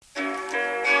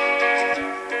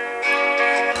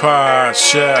Pod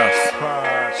Chef.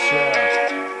 Pod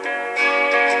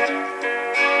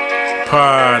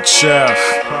Chef.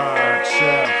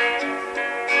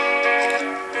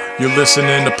 You're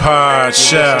listening to Pod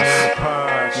Chef.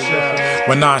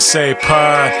 When I say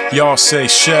pod, y'all say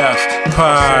chef.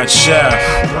 Pod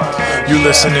Chef. You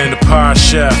listening to Pod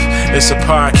Chef. It's a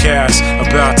podcast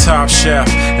about Top Chef,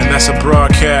 and that's a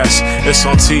broadcast. It's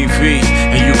on TV,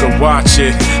 and you can watch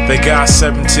it. They got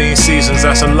 17 seasons,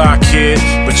 that's a lot, kid.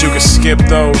 But you can skip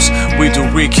those. We do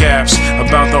recaps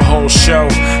about the whole show.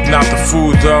 Not the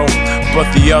food, though,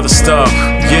 but the other stuff.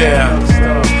 Yeah.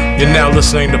 You're now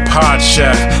listening to Pod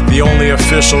Chef, the only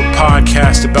official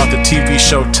podcast about the TV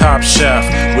show Top Chef,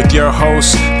 with your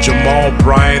hosts, Jamal,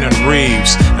 Brian, and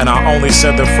Reeves. And I only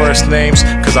said their first names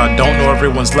because I don't know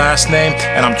everyone's last name,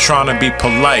 and I'm trying to be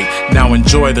polite. Now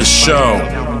enjoy the show.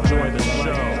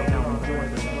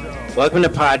 Welcome to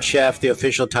Pod Chef, the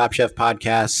official Top Chef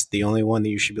podcast, the only one that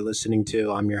you should be listening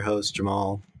to. I'm your host,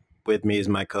 Jamal. With me is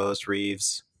my co-host,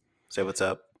 Reeves. Say what's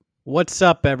up. What's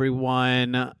up,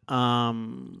 everyone?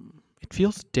 It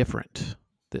feels different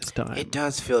this time. It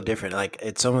does feel different. Like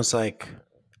it's almost like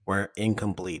we're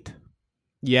incomplete.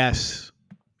 Yes.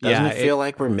 Doesn't it feel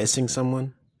like we're missing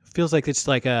someone? Feels like it's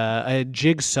like a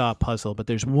jigsaw puzzle, but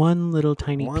there's one little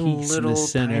tiny piece in the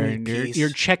center, and you're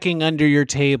checking under your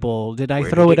table. Did I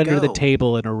throw it under the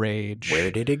table in a rage? Where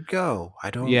did it go?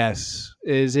 I don't. Yes.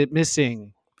 Is it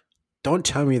missing? Don't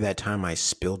tell me that time I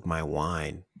spilled my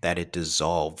wine, that it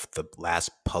dissolved the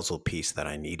last puzzle piece that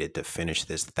I needed to finish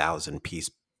this 1,000-piece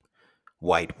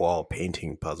white wall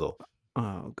painting puzzle.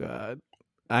 Oh, God.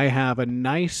 I have a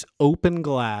nice open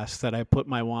glass that I put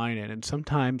my wine in, and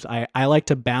sometimes I like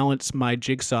to balance my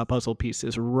jigsaw puzzle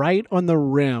pieces right on the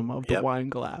rim of the wine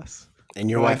glass. And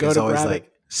your wife is always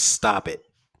like, stop it.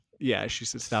 Yeah, she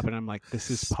said stop it. And I'm like, this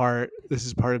is part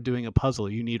of doing a puzzle.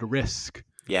 You need risk.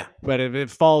 Yeah. But if it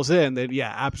falls in, then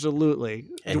yeah, absolutely.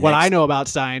 And what I know about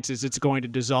science is it's going to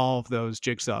dissolve those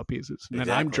jigsaw pieces. And then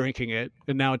I'm drinking it,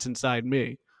 and now it's inside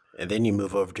me. And then you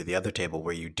move over to the other table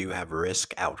where you do have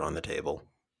risk out on the table.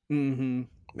 Mm-hmm.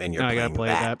 And you're playing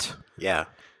that. Yeah.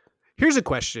 Here's a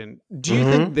question. Do you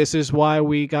think this is why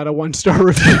we got a 1-star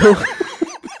review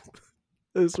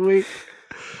this week?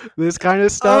 This kind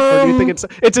of stuff? Or do you think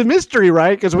it's a mystery,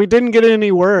 right? Because we didn't get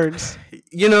any words.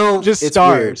 You know, just it's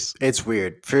stars. Weird. It's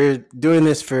weird. For doing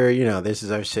this for, this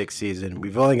is our 6th season.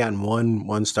 We've only gotten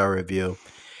one-star review.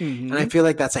 Mm-hmm. And I feel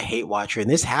like that's a hate watcher. And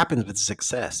this happens with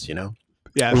success,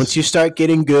 Yes. Once you start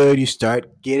getting good, you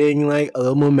start getting like a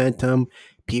little momentum.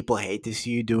 People hate to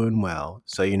see you doing well.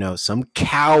 So, some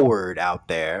coward out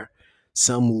there,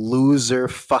 some loser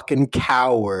fucking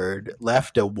coward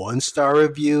left a 1-star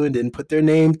review and didn't put their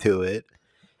name to it.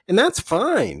 And that's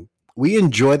fine. We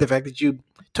enjoy the fact that you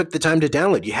took the time to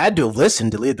download. You had to have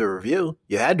listened to leave the review.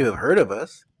 You had to have heard of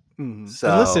us. Mm-hmm.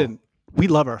 So listen, we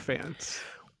love our fans.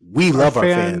 We love our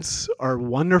fans. Are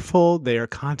wonderful. They are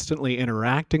constantly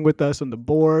interacting with us on the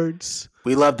boards.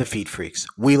 We love the Feet Freaks.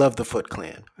 We love the Foot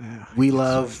Clan. We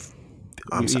love...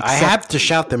 I have to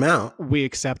shout them out. We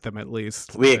accept them, at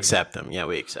least. We accept them. Yeah,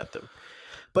 we accept them.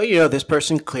 But, this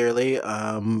person clearly...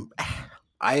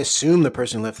 I assume the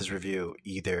person who left this review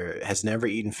either has never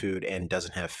eaten food and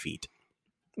doesn't have feet.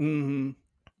 Mm-hmm.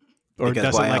 Or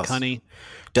doesn't like honey.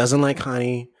 Doesn't like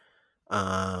honey.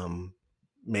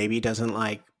 Maybe doesn't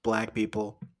like black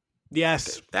people.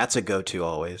 Yes. That's a go-to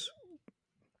always.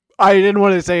 I didn't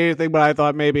want to say anything, but I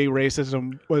thought maybe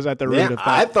racism was at the root of that.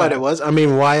 I thought it was. I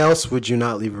mean, why else would you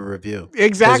not leave a review?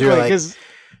 Exactly. Because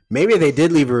maybe they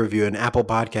did leave a review and Apple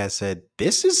Podcast said,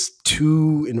 this is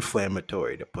too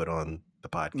inflammatory to put on the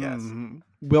podcast. Mm-hmm.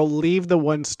 We'll leave the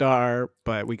 1-star,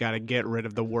 but we got to get rid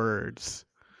of the words.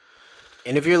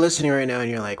 And if you're listening right now and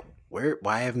you're like,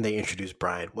 why haven't they introduced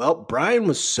Brian? Well, Brian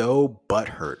was so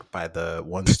butthurt by the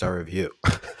 1-star review.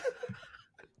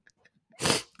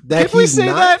 Did we say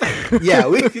that? Yeah,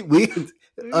 we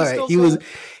all right.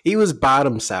 He was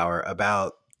bottom sour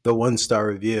about the 1-star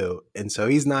review, and so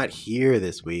he's not here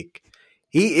this week.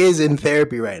 He is in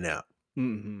therapy right now,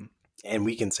 and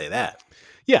we can say that.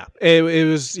 Yeah, it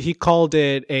was. He called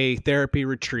it a therapy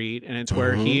retreat, and it's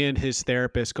where he and his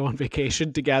therapist go on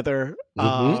vacation together,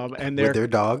 and they're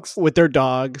with their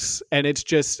dogs, and it's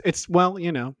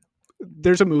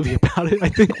there's a movie about it. I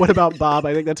think. What about Bob?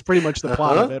 I think that's pretty much the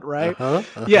plot of it, right?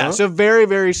 Yeah. So very,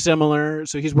 very similar.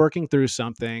 So he's working through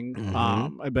something,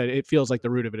 but it feels like the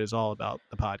root of it is all about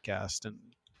the podcast and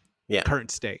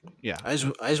current state. Yeah. I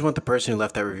just want the person who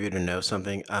left that review to know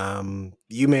something.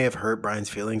 You may have hurt Brian's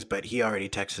feelings, but he already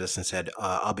texted us and said,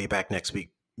 "I'll be back next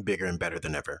week, bigger and better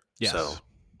than ever." Yes.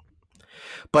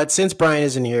 But since Brian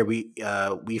isn't here, we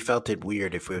felt it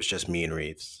weird if it was just me and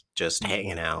Reeves just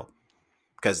hanging out,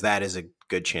 because that is a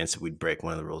good chance that we'd break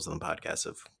one of the rules of the podcast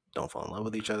of don't fall in love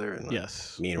with each other, and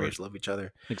me and Reeves love each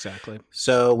other. Exactly.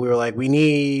 So we were like, we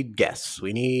need guests.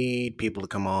 We need people to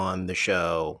come on the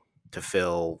show to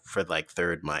fill for like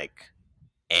third mic,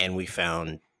 and we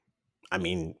found, I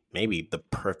mean, maybe the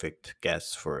perfect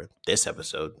guest for this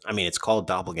episode. I mean, it's called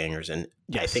Doppelgangers, and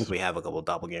I think we have a couple of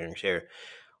doppelgangers here.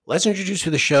 Let's introduce to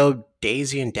the show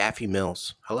Daisy and Daffy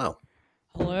Mills. Hello.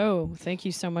 Hello. Thank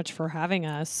you so much for having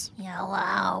us.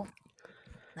 Hello.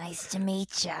 Nice to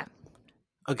meet you.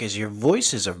 Okay, so your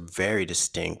voices are very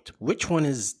distinct. Which one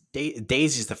is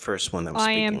Daisy's the first one that was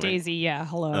speaking, am right? Daisy. Yeah.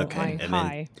 Hello. Okay.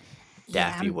 Hi.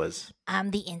 Daffy was.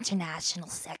 I'm the international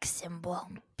sex symbol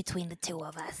between the two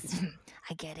of us.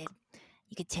 I get it.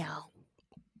 You could tell.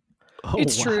 Oh,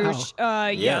 it's true.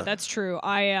 Yeah. That's true.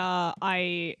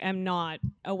 I am not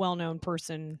a well-known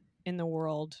person in the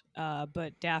world,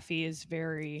 but Daffy is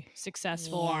very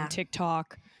successful on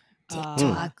TikTok.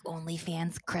 TikTok,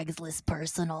 OnlyFans, Craigslist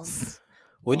personals.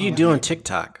 What do you do on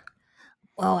TikTok?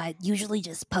 Well, I usually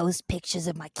just post pictures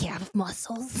of my calf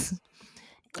muscles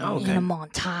in Okay. a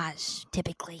montage,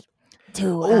 typically.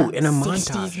 To in a 60s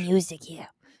montage. music, yeah.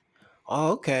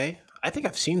 Oh, okay. I think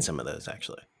I've seen some of those,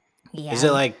 actually. Yeah. Is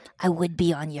it like... I would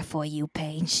be on your For You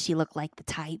page. You look like the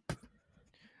type.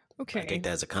 Okay. I take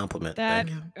that as a compliment. That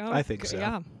Thank you. I think so.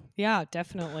 Yeah. Yeah.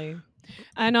 Definitely.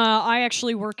 And I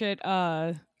actually work at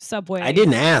Subway. I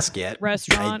didn't ask yet.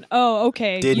 Restaurant.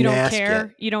 Okay. Didn't You don't ask care.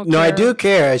 yet. You don't. No, care. I do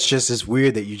care. It's just it's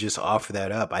weird that you just offer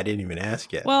that up. I didn't even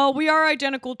ask yet. Well, we are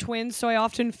identical twins, so I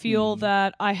often feel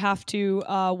that I have to,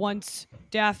 once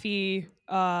Daffy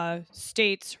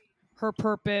states her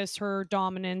purpose, her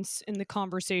dominance in the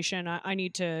conversation, I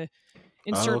need to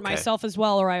insert okay. myself as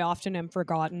well, or I often am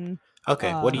forgotten.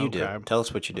 Okay, what do you Okay. do? Tell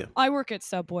us what you do. I work at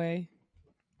Subway.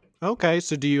 Okay,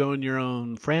 so do you own your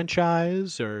own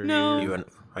franchise or? No.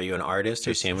 Are you an artist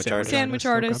or Just sandwich sandwich artist? Sandwich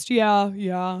Okay. artist,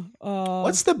 yeah.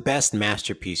 What's the best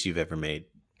masterpiece you've ever made?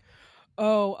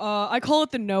 I call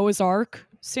it the Noah's Ark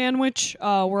sandwich,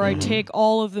 where I take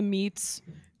all of the meats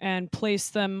and place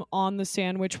them on the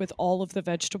sandwich with all of the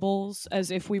vegetables, as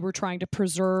if we were trying to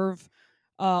preserve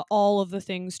all of the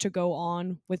things to go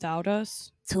on without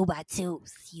us.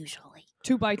 2x2s, usually.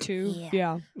 2x2,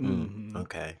 yeah.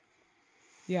 Okay.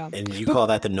 Yeah. And you call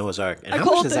that the Noah's Ark. And I how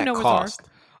call much it does the that Noah's cost?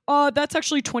 Ark. That's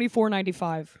actually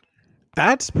 $24.95.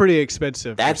 That's pretty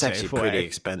expensive. That's for actually Safeway. pretty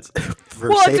expensive for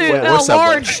Well, Safeway it's or a Subway.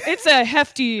 large. It's a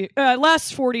hefty.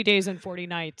 Lasts 40 days and 40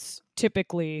 nights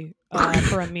typically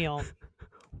for a meal.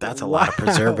 That's a lot of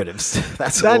preservatives.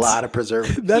 That's a That's- lot of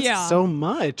preservatives. That's Yeah. so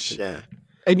much. Yeah.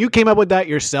 And you came up with that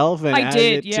yourself? And I added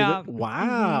did, it to yeah.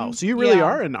 Wow. Mhm. So you really Yeah.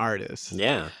 are an artist.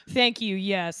 Yeah. Thank you.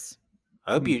 Yes.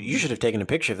 I hope you should have taken a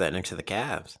picture of that next to the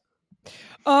calves.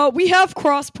 We have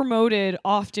cross promoted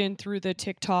often through the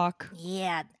TikTok.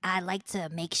 Yeah, I like to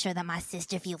make sure that my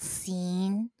sister feels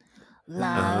seen,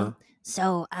 loved. Uh-huh.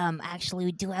 So, actually,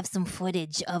 we do have some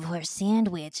footage of her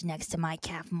sandwich next to my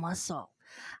calf muscle.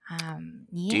 Yeah.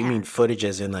 Do you mean footage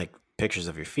as in like pictures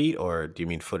of your feet, or do you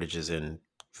mean footage as in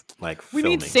like We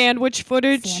filming? need sandwich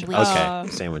footage. Sandwich. Okay,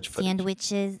 sandwich footage.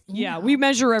 sandwiches? Yeah, we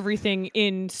measure everything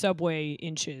in Subway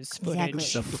inches footage.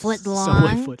 Exactly. Foot Subway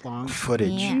long. foot long.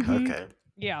 Footage. Yeah. Okay.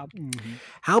 Yeah,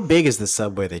 How big is the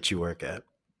Subway that you work at?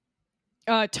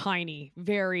 tiny,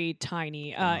 very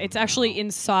tiny. It's actually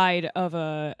inside of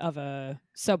a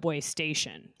Subway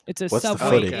station. It's a What's the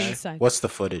Subway footage? inside. What's the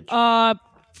footage?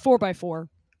 4x4.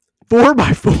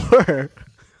 4x4.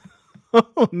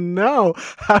 Oh no!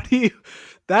 How do you?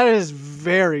 That is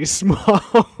very small.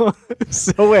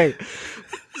 So wait.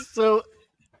 So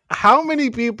how many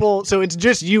people? So it's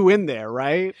just you in there,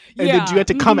 right? And Yeah, did you have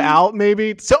to come out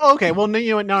maybe? So okay. Well, you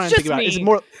know what? Now I'm It's thinking just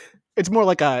about it. me. It's more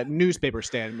like a newspaper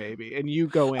stand maybe, and you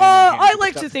go in. I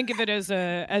like to think of it as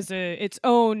its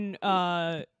own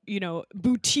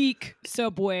boutique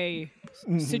Subway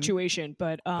situation.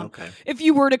 But Okay. if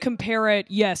you were to compare it,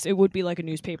 yes, it would be like a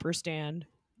newspaper stand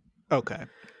Okay.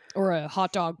 or a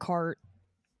hot dog cart.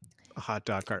 A hot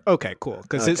dog cart. Okay, cool.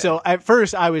 Because Okay. so at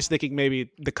first I was thinking maybe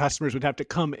the customers would have to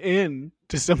come in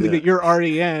to something Yeah. that you're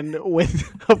already in with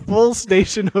a full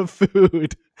station of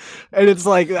food, and it's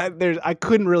like I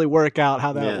couldn't really work out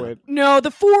how that Yeah. would. No,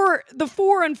 the four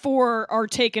and four are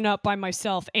taken up by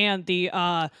myself and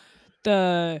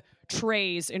the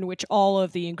trays in which all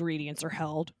of the ingredients are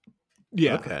held.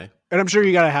 Yeah. Okay. And I'm sure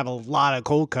you got to have a lot of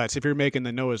cold cuts if you're making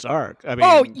the Noah's Ark. I mean,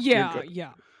 Oh you're yeah, good. yeah.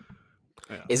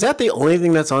 Is that the only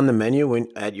thing that's on the menu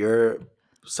at your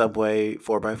Subway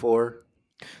 4x4?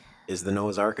 is the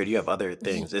Noah's Ark, or do you have other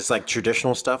things? It's like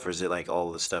traditional stuff, or is it like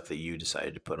all the stuff that you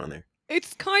decided to put on there?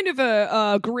 It's kind of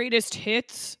a greatest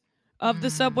hits of the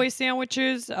Subway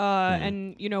sandwiches.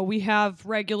 And, we have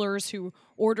regulars who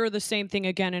order the same thing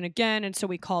again and again. And so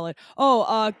we call it,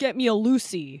 get me a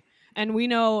Lucy. And we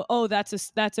know, that's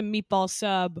a meatball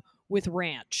sub with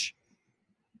ranch.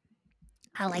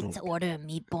 I like to order a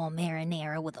meatball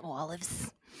marinara with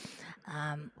olives.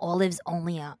 Olives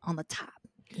only on the top,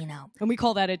 And we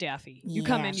call that a Daffy. You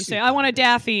come in, you say, I want a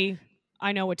Daffy.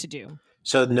 I know what to do.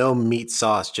 So no meat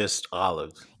sauce, just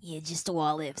olives. Yeah, just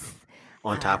olives.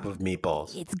 On top of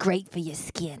meatballs. It's great for your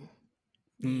skin.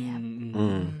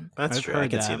 That's true. I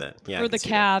can see that. Yeah, for the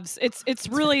calves. It's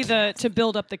really to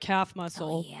build up the calf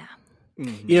muscle. Oh, yeah.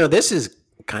 Mm-hmm. This is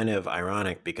kind of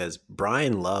ironic because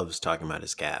Brian loves talking about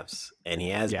his calves, and he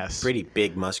has pretty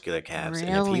big muscular calves.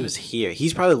 Really? And if he was here,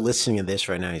 he's probably listening to this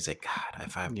right now. He's like, God,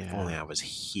 if only I was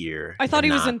here. I thought he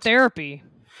was in therapy.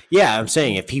 Yeah, I'm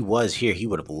saying if he was here, he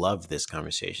would have loved this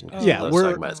conversation. He loves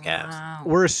talking about his calves.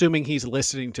 We're assuming he's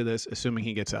listening to this, assuming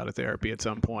he gets out of therapy at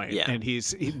some point. Yeah. And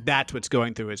that's what's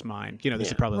going through his mind. This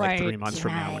is probably like 3 months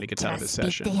from now when he gets out of the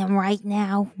session. Can I speak to him right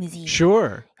now?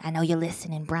 Sure. I know you're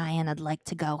listening, Brian. I'd like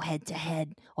to go head to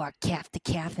head, or calf to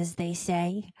calf, as they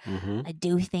say. Mm-hmm. I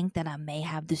do think that I may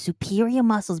have the superior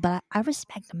muscles, but I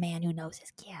respect a man who knows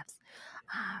his calves.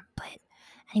 But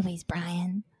anyways,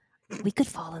 Brian, we could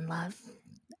fall in love.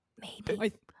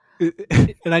 Maybe.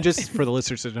 And I just, for the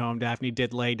listeners at home, Daphne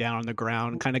did lay down on the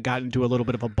ground, kind of got into a little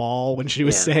bit of a ball when she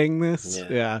was saying this.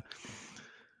 Yeah.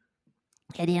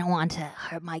 I didn't want to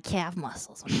hurt my calf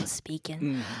muscles when I was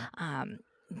speaking.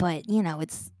 But,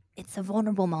 it's a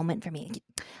vulnerable moment for me.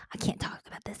 I can't talk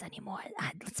about this anymore.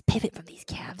 Let's pivot from these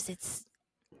calves. It's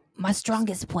my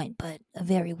strongest point, but a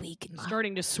very weak.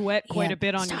 Starting to sweat quite a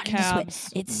bit on your calves.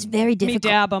 It's very difficult. Let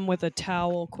me dab them with a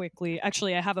towel quickly.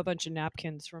 Actually, I have a bunch of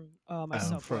napkins from my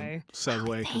Subway. From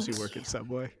Subway, because you work at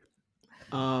Subway.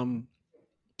 Do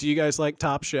you guys like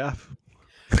Top Chef?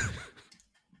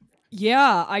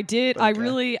 Yeah, I did.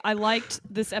 Okay. I liked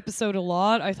this episode a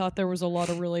lot. I thought there was a lot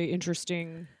of really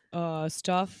interesting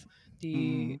stuff.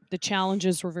 The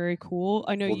challenges were very cool.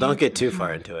 I know. Well, don't get too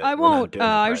far into it. I won't.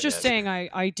 I was just saying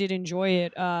I did enjoy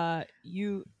it. I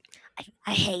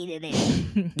hated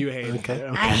it. You hated it. Okay.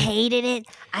 I hated it.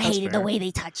 I hated the way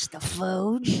they touched the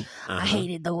food. I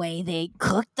hated the way they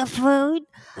cooked the food.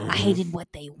 I hated what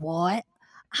they wore.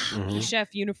 The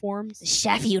chef uniforms. The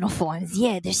chef uniforms.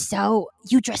 Yeah,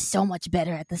 you dress so much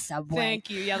better at the Subway.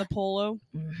 Thank you. Yeah, the polo.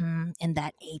 And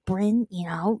that apron,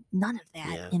 none of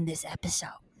that in this episode.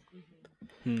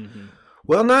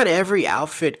 Well, not every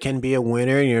outfit can be a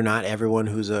winner. Not everyone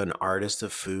who's an artist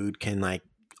of food can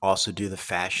also do the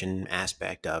fashion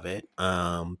aspect of it.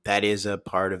 That is a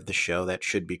part of the show that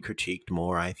should be critiqued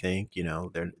more, I think.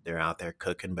 They're out there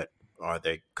cooking, but are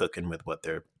they cooking with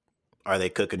are they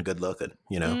cooking good looking?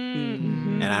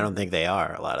 And I don't think they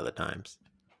are a lot of the times.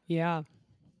 Yeah.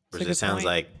 Whereas it sounds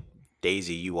like,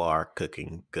 Daisy, you are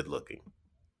cooking good looking.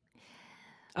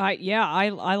 I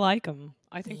like them.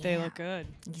 I think they look good.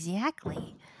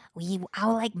 Exactly. I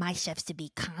would like my chefs to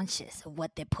be conscious of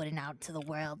what they're putting out to the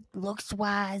world,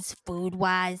 looks-wise,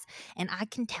 food-wise. And I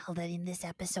can tell that in this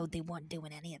episode, they weren't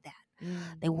doing any of that.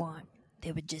 They weren't.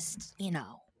 They were just,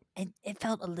 it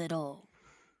felt a little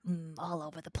all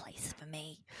over the place for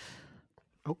me.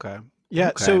 Okay. Yeah,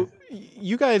 okay. So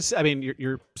you guys, I mean,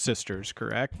 you're sisters,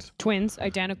 correct? Twins,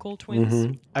 identical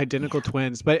twins. Identical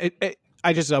twins. But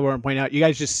I just want to point out, you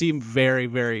guys just seem very,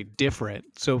 very different.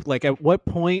 So, at what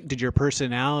point did your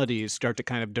personalities start to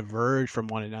kind of diverge from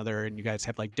one another, and you guys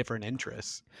have different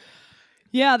interests?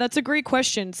 Yeah, that's a great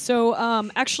question. So,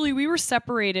 actually, we were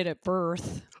separated at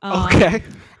birth. Okay.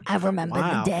 I remember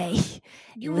the day.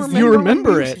 You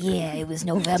remember it? Yeah, it was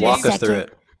November 2nd. Walk us through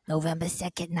it. November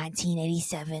 2nd,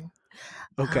 1987.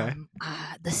 Okay.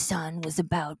 The sun was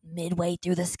about midway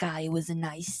through the sky. It was a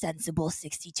nice, sensible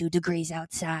 62 degrees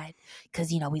outside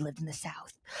because, we lived in the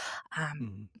South.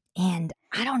 And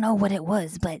I don't know what it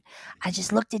was, but I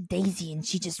just looked at Daisy and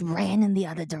she just ran in the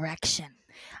other direction.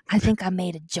 I think I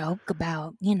made a joke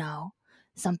about,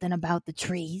 something about the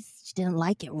trees. She didn't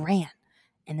like it, ran.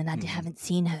 And then I haven't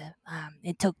seen her.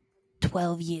 It took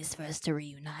 12 years for us to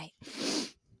reunite.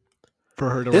 For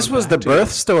her to This was the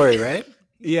birth story, right?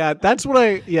 Yeah, that's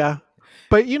what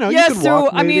but you yeah, could so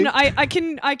walk, maybe. I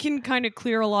mean, I can kind of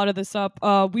clear a lot of this up.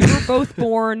 We were both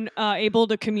born able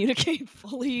to communicate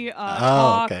fully,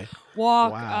 talk,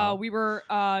 walk. Wow. We were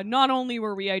not only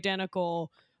were we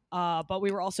identical, but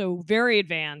we were also very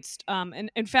advanced.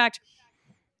 And in fact,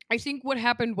 I think what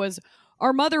happened was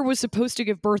our mother was supposed to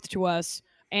give birth to us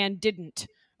and didn't.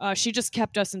 she just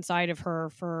kept us inside of her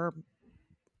for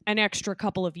an extra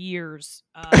couple of years.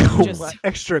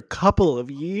 Extra couple of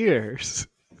years.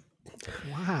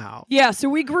 Wow. Yeah, so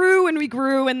we grew,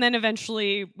 and then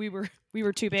eventually we were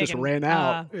too big. Just ran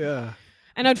out. Yeah.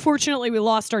 And unfortunately, we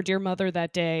lost our dear mother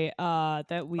that day.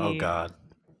 That we. Oh God.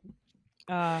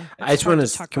 I just want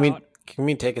to. Can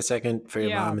we take a second for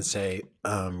your mom and say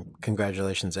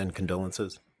congratulations and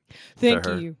condolences? Thank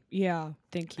you. Yeah,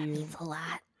 thank you. That means a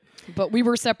lot. But we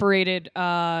were separated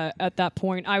at that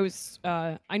point. I was.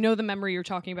 I know the memory you're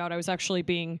talking about. I was actually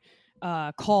being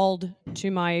called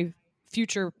to my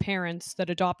future parents that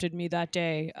adopted me that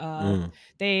day.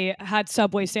 They had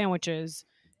Subway sandwiches,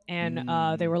 and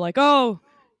they were like, "Oh,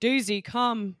 Daisy,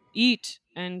 come eat,"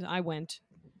 and I went,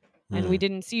 and we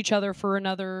didn't see each other for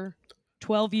another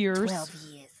 12 years. 12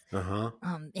 years.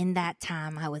 In that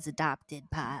time, I was adopted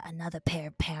by another pair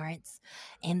of parents,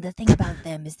 and the thing about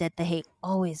them is that they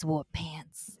always wore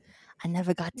pants. I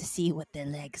never got to see what their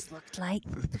legs looked like.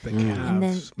 And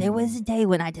then there was a day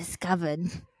when I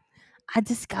discovered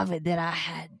that I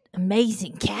had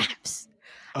amazing calves.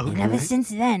 Okay. And ever since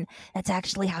then, that's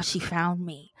actually how she found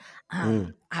me.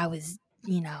 I was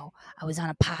on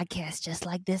a podcast just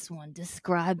like this one,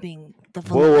 describing the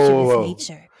voluptuous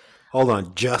nature. Hold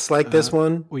on, just like this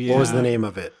one? Yeah. What was the name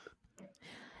of it?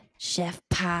 Chef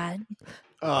Pod.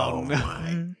 Oh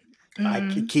my.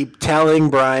 I keep telling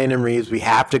Brian and Reeves we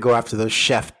have to go after those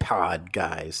Chef Pod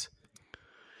guys.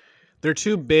 They're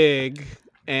too big.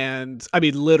 And I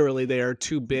mean, literally, they are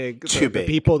too big. The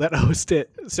people that host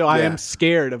it. So I am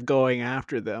scared of going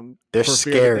after them. They're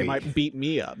scary. They might beat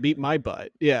me up, beat my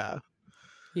butt. Yeah.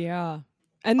 Yeah.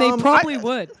 And they probably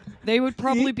would. They would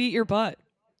probably beat your butt.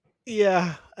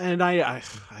 Yeah. And I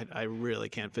really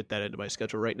can't fit that into my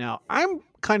schedule right now. I'm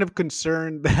kind of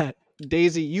concerned that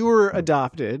Daisy, you were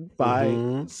adopted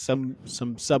by some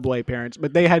Subway parents,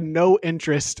 but they had no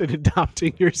interest in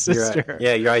adopting your sister.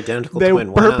 Your identical twin.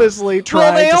 They purposely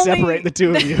tried to separate the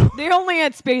two of you. They only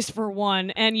had space for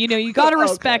one, and you got to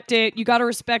respect it. You got to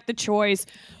respect the choice.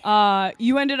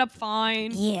 You ended up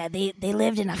fine. Yeah, they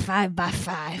lived in a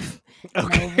 5x5.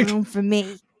 Okay, no room for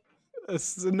me.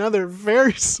 This is another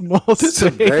very small. It's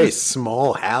a very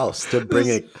small house to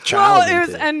bring a child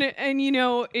into. And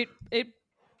it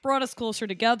brought us closer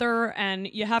together, and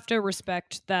you have to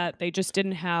respect that they just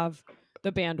didn't have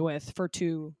the bandwidth for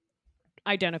two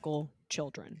identical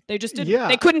children. They just didn't.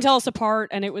 They couldn't tell us apart,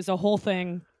 and it was a whole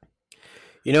thing.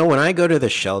 When I go to the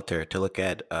shelter to look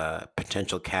at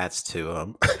potential cats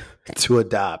to to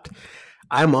adopt,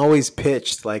 I'm always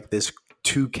pitched like this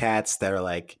two cats that are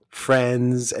like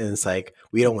friends, and it's like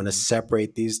we don't want to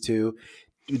separate these two.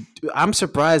 I'm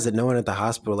surprised that no one at the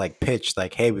hospital pitched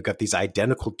hey, we've got these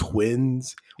identical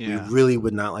twins. Yeah. We really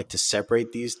would not like to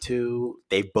separate these two.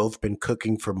 They've both been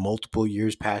cooking for multiple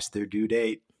years past their due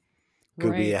date.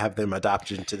 Could we have them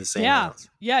adopted into the same house?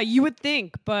 Yeah, you would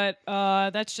think, but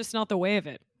that's just not the way of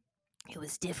it. It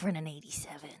was different in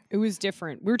 '87. It was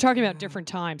different. We were talking about different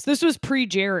times. This was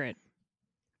pre-Jared.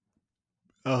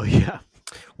 Oh yeah.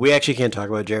 We actually can't talk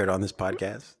about Jared on this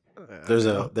podcast.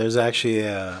 There's actually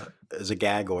there's a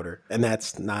gag order, and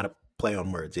that's not a play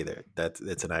on words either.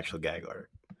 It's an actual gag order,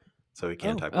 so we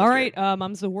can't talk about. All right,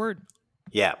 mum's the word.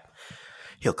 Yeah,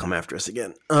 he'll come after us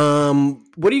again.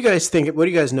 What do you guys think? What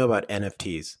do you guys know about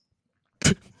NFTs?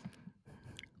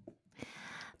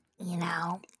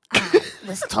 I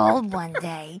was told one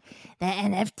day that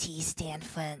NFTs stand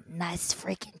for nice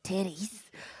freaking titties.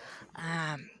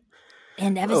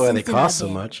 And ever since they cost so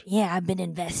much. Yeah, I've been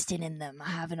investing in them. I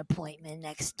have an appointment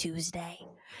next Tuesday.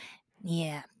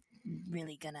 Yeah,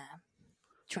 really gonna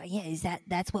try. Yeah,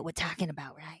 that's what we're talking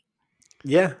about, right?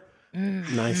 Yeah.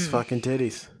 Nice fucking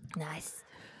titties. Nice.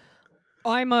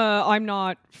 I'm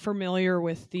not familiar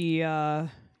with the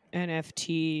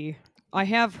NFT. I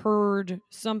have heard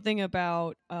something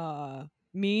about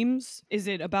memes. Is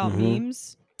it about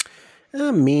memes?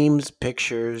 Memes,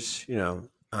 pictures,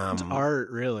 it's art,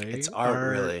 really. It's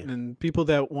art, really. And people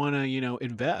that want to,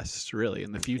 invest, really,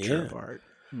 in the future of art.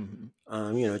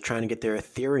 Mm-hmm. Trying to get their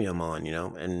Ethereum on,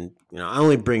 and, I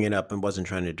only bring it up and wasn't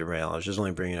trying to derail. I was just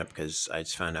only bringing it up because I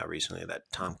just found out recently that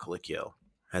Tom Colicchio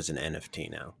has an NFT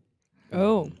now.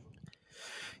 Oh.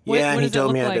 Yeah, what he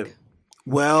told me like?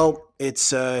 Well, it's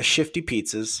Shifty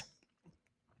Pizzas.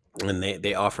 And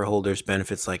they offer holders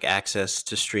benefits like access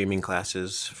to streaming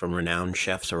classes from renowned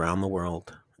chefs around the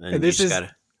world. And this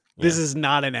is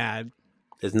not an ad.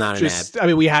 It's not an ad. I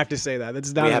mean, we have to say that.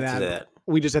 It's not an ad. To say that.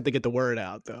 We just have to get the word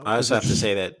out, though. I also have to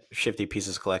say that Shifty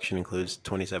Pizzas collection includes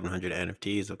 2,700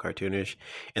 NFTs of cartoonish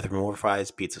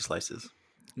anthropomorphized pizza slices.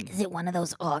 Is it one of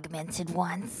those augmented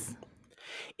ones?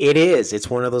 It is. It's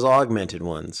one of those augmented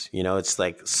ones. You know, it's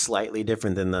like slightly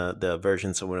different than the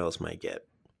version someone else might get.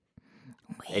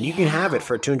 And you can have it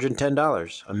for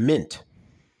 $210, a mint.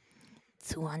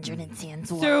 210.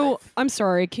 So, I'm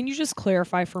sorry, can you just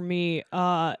clarify for me?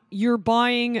 You're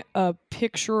buying a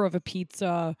picture of a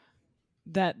pizza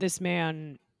that this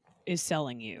man is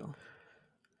selling you.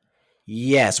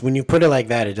 Yes, when you put it like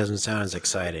that, it doesn't sound as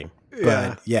exciting. Yeah.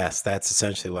 But yes, that's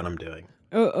essentially what I'm doing.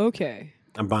 Oh, okay.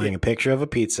 I'm buying a picture of a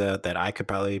pizza that I could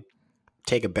probably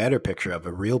take a better picture of,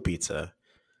 a real pizza,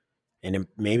 and it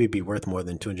maybe be worth more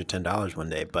than $210 one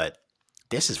day. But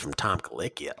this is from Tom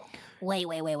Colicchio. Wait.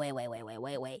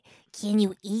 Can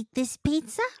you eat this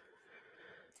pizza?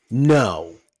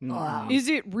 No. Is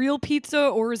it real pizza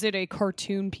or is it a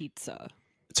cartoon pizza?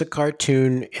 It's a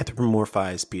cartoon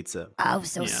anthropomorphized pizza. Oh,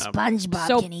 so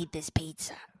SpongeBob can eat this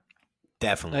pizza.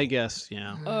 Definitely. I guess,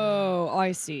 yeah. Oh,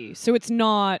 I see. So it's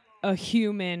not a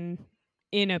human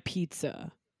in a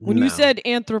pizza. When you said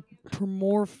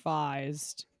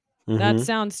anthropomorphized, that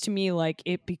sounds to me like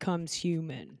it becomes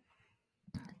human.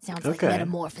 Sounds like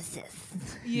metamorphosis.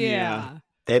 Yeah.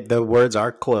 The words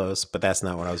are close, but that's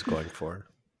not what I was going for.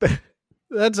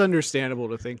 That's understandable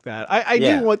to think that. I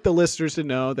do want the listeners to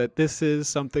know that this is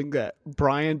something that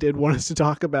Brian did want us to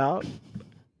talk about.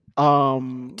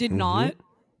 Did not?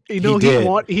 You know,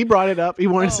 he brought it up. He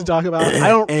wanted us to talk about it. I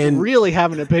don't really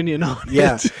have an opinion on it.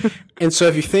 Yeah. And so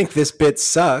if you think this bit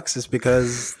sucks, it's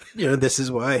because, you know, this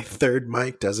is why Third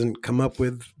Mike doesn't come up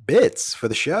with bits for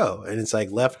the show. And it's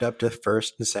like left up to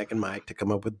first and second Mike to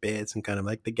come up with bits and kind of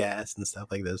like the gas and stuff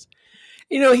like this.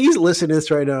 You know, he's listening to this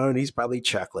right now and he's probably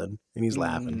chuckling and he's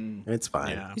laughing. It's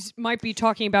fine. Yeah. He might be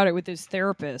talking about it with his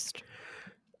therapist.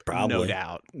 Probably.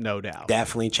 No doubt.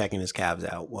 Definitely checking his calves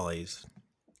out while he's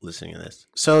listening to this.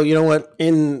 So, you know what?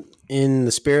 In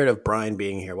the spirit of Brian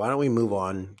being here, why don't we move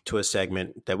on to a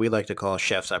segment that we like to call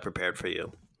Chefs I Prepared for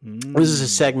You. This is a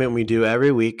segment we do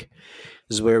every week.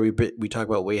 This is where we talk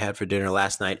about what we had for dinner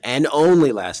last night and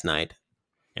only last night.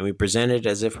 And we present it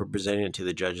as if we're presenting it to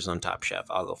the judges on Top Chef.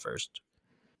 I'll go first.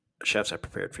 Chefs I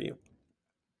Prepared for You.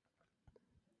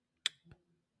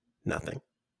 Nothing.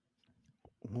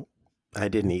 I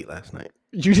didn't eat last night.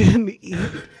 You didn't eat?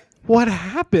 What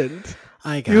happened?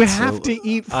 You have to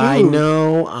eat food. I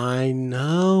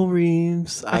know,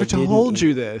 Reeves. I told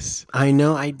you this. I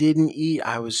know I didn't eat.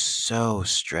 I was so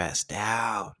stressed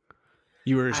out.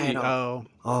 You were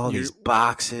all these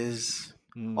boxes,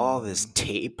 all this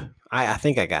tape. I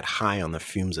think I got high on the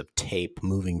fumes of tape,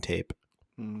 moving tape.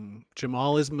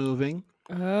 Jamal is moving.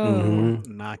 Oh.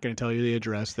 I'm not going to tell you the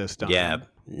address this time. Yeah,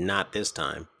 not this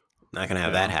time. Not going to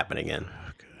have that happen again.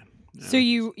 Yeah. So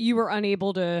you were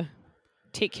unable to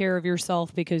take care of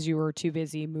yourself because you were too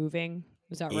busy moving?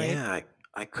 Is that right? Yeah,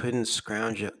 I couldn't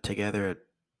scrounge together.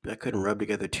 I couldn't rub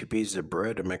together 2 pieces of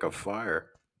bread to make a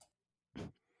fire.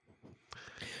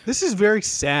 This is very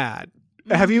sad.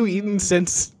 Have you eaten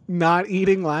since not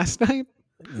eating last night?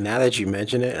 Now that you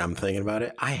mention it and I'm thinking about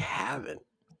it, I haven't.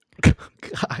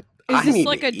 God. Is this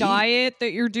like a diet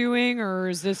that you're doing, or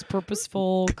is this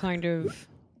purposeful kind of?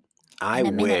 I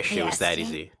wish it was that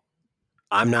easy.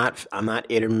 I'm not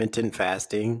intermittent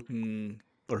fasting.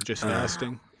 Or just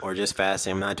fasting. Or just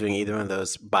fasting. I'm not doing either one of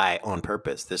those on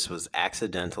purpose. This was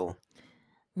accidental.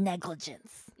 Negligent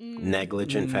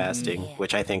fasting,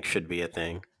 which I think should be a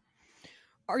thing.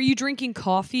 Are you drinking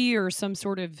coffee or some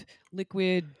sort of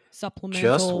liquid supplemental?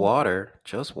 Just water.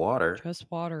 Just water.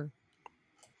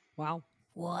 Wow.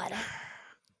 Water.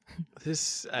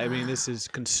 This is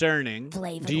concerning.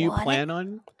 Flavored Do you water? plan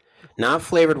on? Not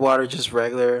flavored water, just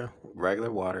regular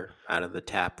water out of the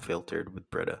tap, filtered with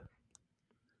Brita.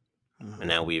 And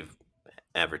now we've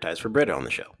advertised for Brita on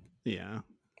the show. Yeah.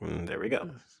 And there we go.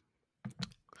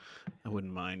 I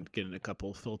wouldn't mind getting a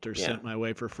couple filters sent my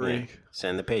way for free. Yeah.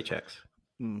 Send the paychecks.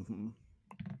 Mm-hmm.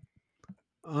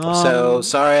 So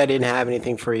sorry I didn't have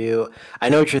anything for you. I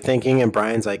know what you're thinking, and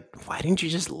Brian's like, why didn't you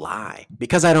just lie?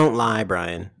 Because I don't lie,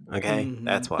 Brian. Okay? Mm-hmm.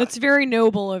 That's why. That's very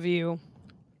noble of you.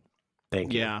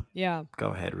 Thank you. Yeah. Go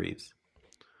ahead, Reeves.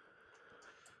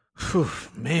 Whew,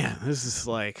 man, this is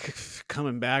like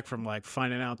coming back from like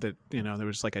finding out that, you know, there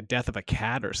was like a death of a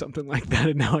cat or something like that,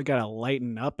 and now I gotta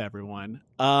lighten up everyone.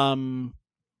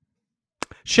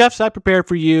 Chefs, I prepared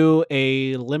for you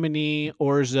a lemony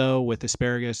orzo with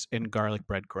asparagus and garlic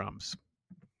breadcrumbs.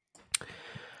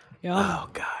 Yeah. Oh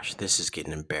gosh, this is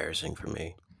getting embarrassing for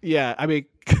me. Yeah, I mean,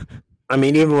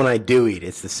 even when I do eat,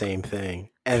 it's the same thing.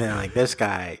 And then like this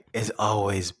guy is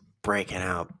always breaking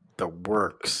out the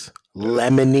works.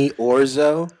 Lemony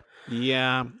orzo.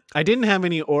 Yeah, I didn't have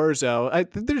any orzo.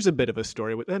 There's a bit of a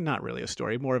story with not really a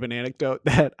story, more of an anecdote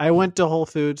that I went to Whole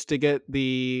Foods to get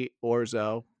the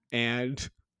orzo, and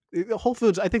Whole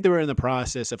Foods, I think they were in the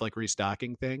process of like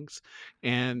restocking things,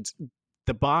 and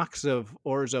the box of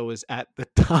orzo was at the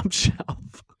top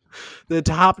shelf. The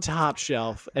top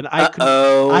shelf, and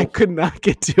I could not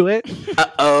get to it.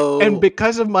 And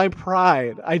because of my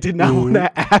pride, I did not want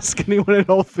to ask anyone at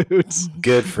Whole Foods.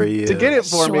 Good for you to get it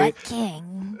for me.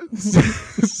 King.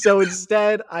 So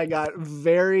instead, I got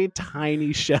very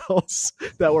tiny shells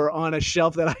that were on a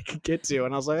shelf that I could get to,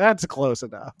 and I was like, "That's close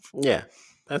enough." Yeah,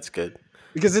 that's good.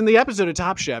 Because in the episode of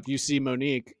Top Chef, you see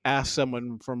Monique ask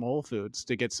someone from Whole Foods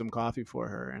to get some coffee for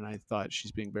her, and I thought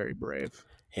she's being very brave.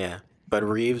 Yeah, but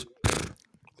Reeves,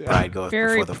 pride goes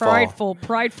very before the fall.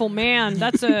 prideful man.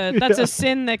 That's a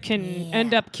sin that can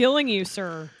end up killing you,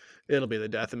 sir. It'll be the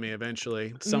death of me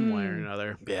eventually, some way or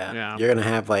another. Yeah. You're gonna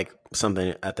have like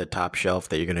something at the top shelf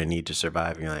that you're gonna need to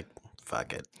survive, and you're like,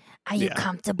 fuck it. Are you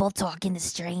comfortable talking to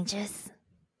strangers?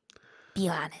 Be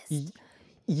honest.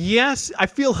 Yes, I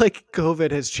feel like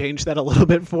COVID has changed that a little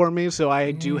bit for me, so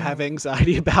I do have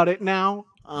anxiety about it now.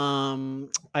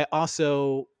 I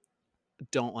also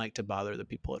don't like to bother the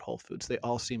people at Whole Foods. They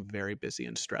all seem very busy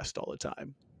and stressed all the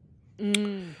time.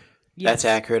 That's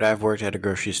accurate. I've worked at a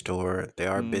grocery store. They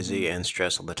are busy and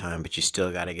stressed all the time, but you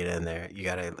still got to get in there. You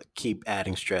got to keep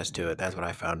adding stress to it. That's what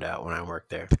I found out when I worked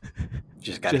there.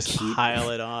 Just got to keep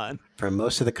pile it on. For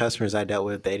most of the customers I dealt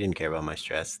with, they didn't care about my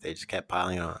stress. They just kept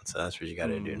piling it on. So that's what you got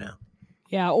to do now.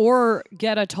 Yeah, or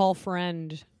get a tall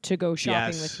friend to go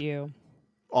shopping with you.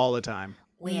 All the time.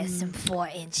 Wear some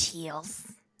 4-inch heels.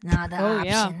 Another option.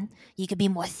 Yeah. You could be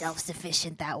more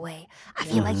self-sufficient that way. I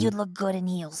feel like you'd look good in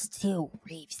heels too,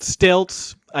 Reeves.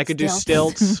 Stilts. I could do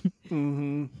stilts.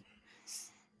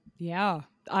 Yeah,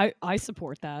 I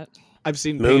support that. I've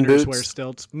seen painters wear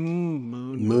stilts.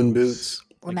 Moon boots.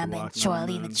 Remember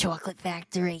Charlie and the Chocolate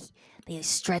Factory? They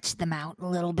stretched them out a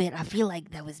little bit. I feel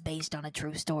like that was based on a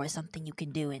true story, something you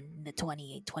can do in the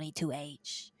 22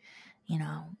 age. You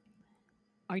know?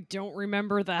 I don't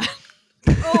remember that.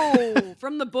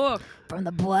 From the book. From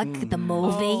the book, the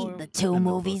movie, the two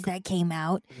movies that came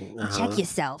out. Check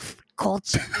yourself.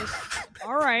 Culture.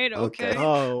 All right, okay.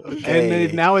 Okay.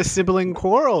 And now a sibling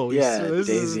quarrel. Yeah, so this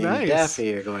Daisy is nice. and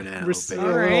Daffy are going at it. All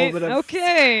right,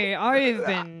 okay. I've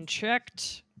been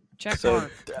checked. Check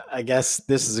mark. I guess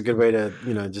this is a good way to,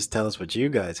 just tell us what you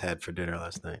guys had for dinner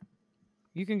last night.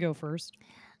 You can go first.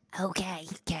 Okay.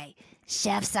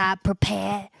 Chefs, I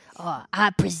prepare, or I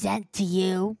present to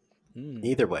you.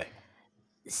 Either way.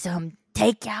 Some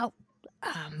takeout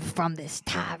from this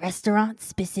Thai restaurant,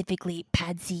 specifically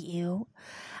Pad See Ew.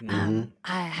 I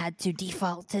had to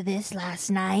default to this last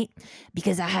night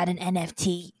because I had an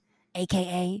NFT,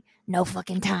 aka no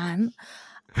fucking time.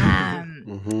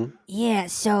 Yeah,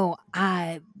 so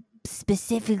I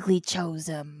specifically chose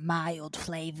a mild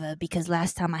flavor because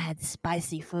last time I had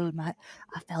spicy food, I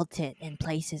felt it in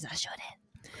places I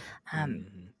shouldn't.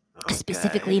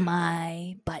 Specifically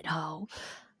my butthole.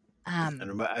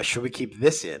 Should we keep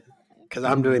this in? Because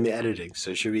I'm doing the editing,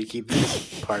 so should we keep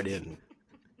this part in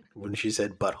when she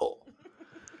said butthole?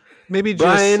 Maybe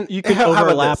Brian, you can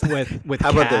overlap with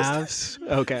how calves. About this?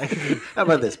 Okay. How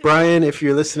about this? Brian, if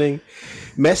you're listening,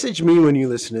 message me when you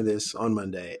listen to this on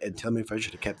Monday and tell me if I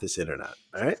should have kept this in or not.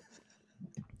 All right?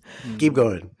 Keep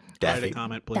going, Daffy. Write a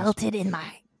comment, please. Belted in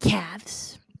my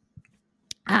calves.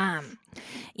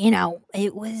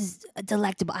 It was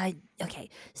delectable.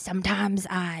 Sometimes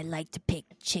I like to pick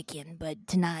chicken, but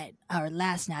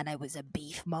last night I was a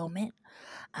beef moment.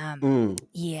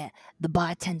 Yeah, the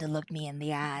bartender looked me in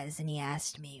the eyes and he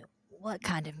asked me, "What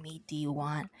kind of meat do you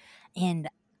want?" And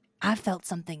I felt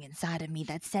something inside of me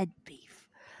that said beef.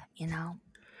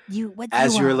 You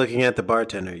were looking at the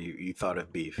bartender, you thought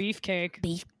of beef. Beefcake.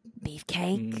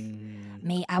 Beefcake.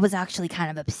 Me, I was actually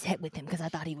kind of upset with him because I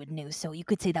thought he would know. So you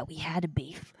could say that we had a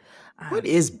beef. What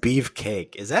is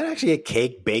beefcake? Is that actually a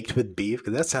cake baked with beef?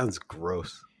 Because that sounds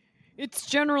gross. It's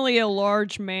generally a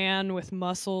large man with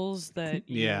muscles that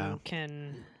you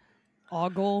can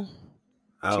ogle.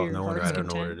 Oh, no wonder I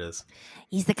don't know what it is.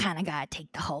 He's the kind of guy to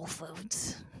take the Whole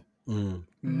Foods.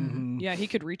 Yeah, he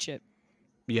could reach it.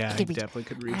 Yeah, he definitely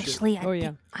could reach it. Actually,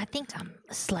 I think I'm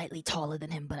slightly taller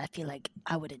than him, but I feel like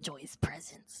I would enjoy his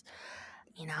presence.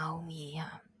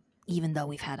 Even though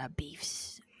we've had our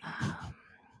beefs.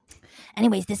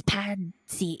 Anyways, this Pad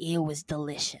See Ew was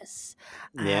delicious.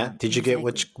 Yeah. Did you get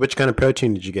which kind of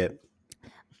protein did you get?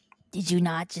 Did you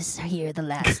not just hear the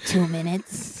last 2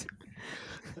 minutes?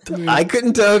 I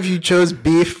couldn't tell if you chose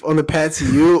beef on the Patsy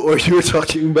U or you were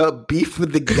talking about beef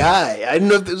with the guy. I didn't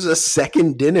know if there was a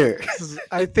second dinner.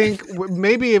 I think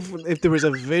maybe if there was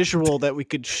a visual that we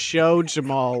could show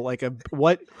Jamal, like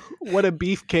what a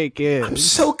beefcake is. I'm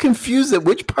so confused at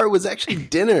which part was actually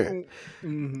dinner.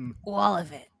 Mm-hmm. All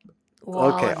of it.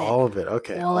 All of it.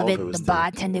 Okay. All of it. The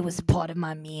bartender was part of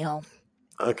my meal.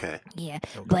 Okay. Yeah,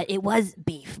 but it was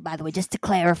beef, by the way, just to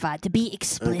clarify, to be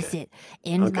explicit.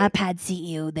 In my pad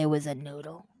CEO, there was a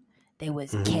noodle, there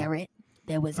was carrot,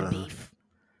 there was a beef.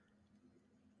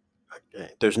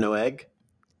 Okay. There's no egg?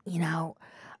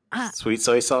 Sweet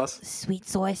soy sauce? Sweet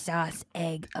soy sauce,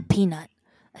 egg, a peanut,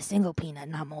 a single peanut,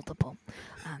 not multiple.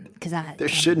 There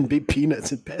shouldn't be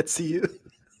peanuts in Pad CU.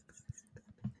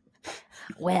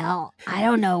 Well, I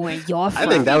don't know where you're from. I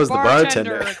think that was the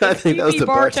bartender. I think that was the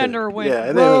bartender.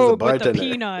 Went rogue with the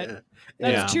peanut.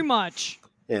 Yeah. That's too much.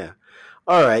 Yeah.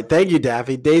 All right. Thank you,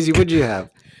 Daffy. Daisy, what'd you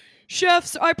have?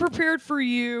 Chefs, I prepared for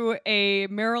you a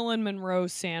Marilyn Monroe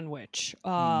sandwich,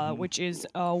 which is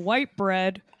white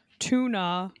bread,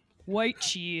 tuna, white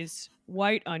cheese,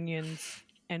 white onions,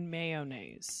 and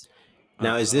mayonnaise.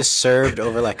 Now, is this served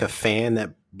over like a fan that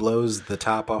blows the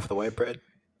top off the white bread?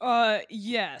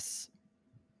 Yes.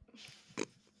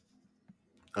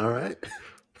 All right.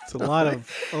 It's a lot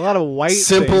of white.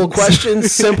 Simple things. question,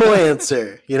 simple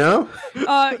answer. You know.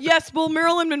 Yes. Well,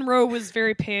 Marilyn Monroe was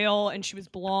very pale and she was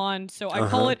blonde, so I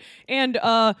call it and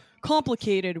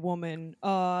complicated woman.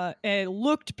 It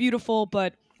looked beautiful,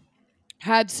 but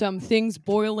had some things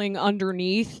boiling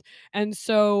underneath, and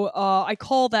so I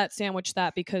call that sandwich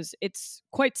that because it's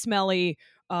quite smelly,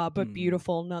 but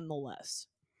beautiful nonetheless.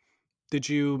 Did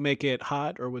you make it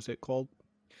hot or was it cold?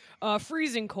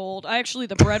 Freezing cold.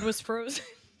 The bread was frozen.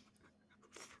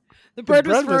 The bread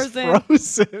was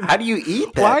frozen. How do you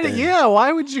eat that?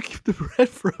 Why would you keep the bread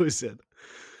frozen?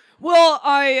 Well,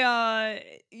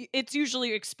 it's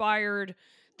usually expired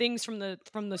things from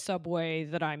the Subway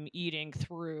that I'm eating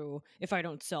through if I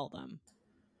don't sell them.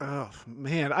 Oh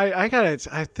man, I gotta.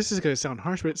 This is gonna sound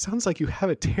harsh, but it sounds like you have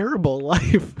a terrible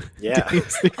life. Yeah,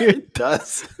 it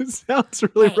does. It sounds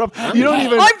really rough. You don't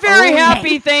even. I'm very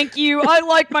happy, thank you. I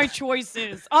like my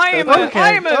choices. I am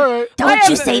a. Don't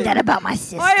you say that about my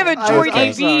sister. I have a joy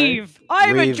de vivre. I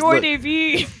have a joy de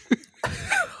vivre.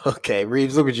 Okay,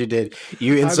 Reeves, look what you did.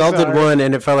 You insulted one,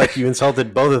 and it felt like you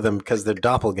insulted both of them because they're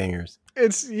doppelgangers.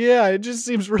 It just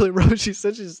seems really rough. She's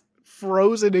such a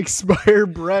frozen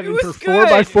expired bread in her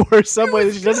 4x4 Subway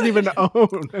that she doesn't even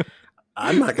own.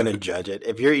 I'm not going to judge it.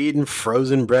 If you're eating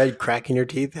frozen bread, cracking your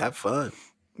teeth, have fun.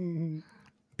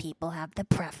 People have the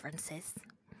preferences.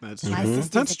 My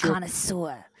sister's a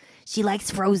connoisseur. She likes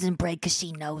frozen bread because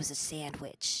she knows a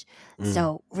sandwich.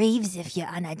 So, Reeves, if you're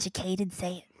uneducated,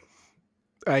 say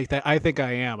it. I think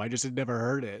I am. I just had never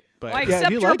heard it. But I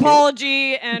accept your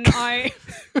apology, and I...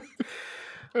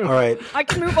 All right. I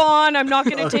can move on. I'm not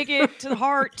going to take it to the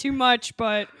heart too much,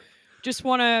 but just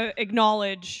want to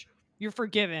acknowledge you're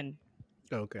forgiven.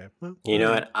 Okay. Well, you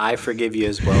know what? I forgive you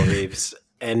as well, Reeves.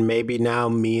 And maybe now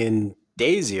me and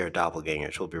Daisy are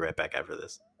doppelgangers. We'll be right back after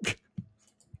this. That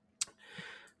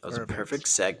was a perfect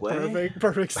segue.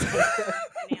 Perfect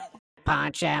segue.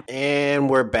 Pod Chef. And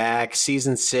we're back.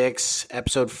 Season 6,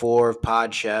 Episode 4 of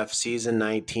Pod Chef. Season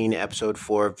 19, Episode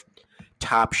 4 of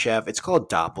Top Chef. It's called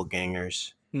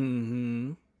Doppelgangers.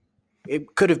 Mm-hmm.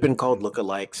 It could have been called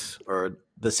Lookalikes or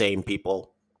The Same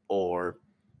People or,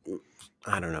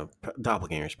 I don't know.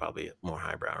 Doppelgangers probably more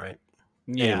highbrow, right?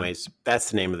 Yeah. Anyways,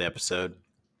 that's the name of the episode.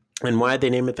 And why they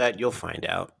name it that, you'll find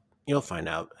out. You'll find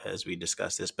out as we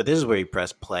discuss this. But this is where you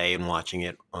press play and watching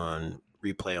it on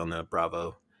replay on the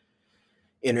Bravo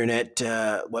internet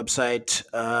website.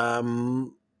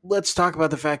 Let's talk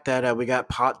about the fact that we got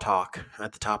pot talk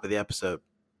at the top of the episode.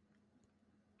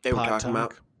 They were talking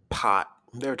about pot.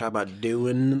 They were talking about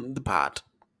doing the pot.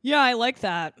 Yeah, I like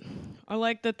that. I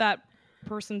like that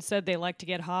person said they like to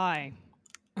get high.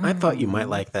 I thought you might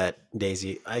like that,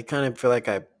 Daisy. I kind of feel like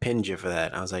I pinned you for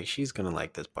that. I was like, she's going to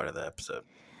like this part of the episode.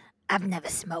 I've never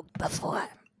smoked before.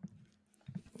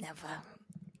 Never.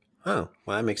 Oh,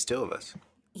 well, that makes 2 of us.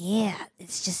 Yeah,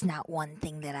 it's just not one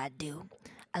thing that I do.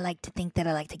 I like to think that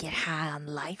I like to get high on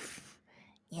life.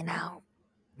 You know,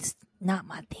 it's not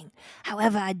my thing.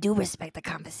 However, I do respect the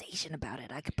conversation about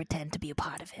it. I could pretend to be a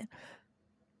part of it.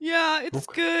 Yeah, it's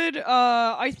good.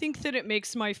 I think that it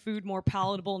makes my food more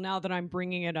palatable now that I'm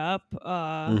bringing it up.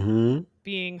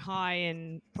 Being high,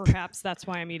 and perhaps that's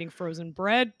why I'm eating frozen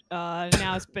bread.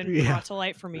 Now it's been brought to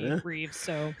light for me, Reeves.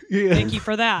 So thank you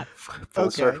for that.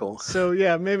 Full circle. So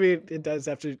maybe it does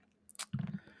have to.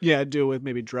 do with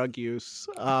maybe drug use.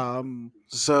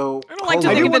 So I don't like to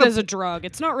think of it as a drug.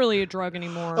 It's not really a drug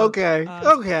anymore.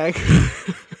 Okay.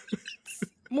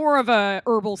 More of a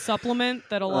herbal supplement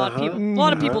that a lot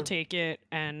of people take it,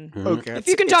 and if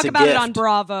you can talk about it on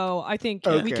Bravo, I think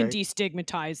we can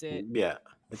destigmatize it. Yeah,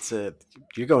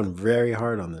 you're going very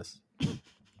hard on this.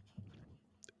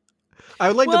 I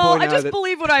would like to point out I just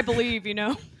believe what I believe,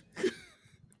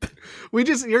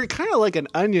 You're kind of like an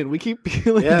onion. We keep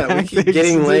peeling we keep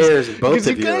getting layers. Both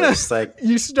of you.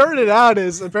 You started out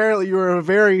as apparently you were a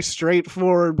very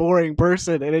straightforward, boring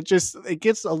person, and it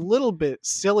gets a little bit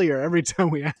sillier every time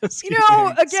we ask you.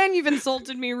 Again, you've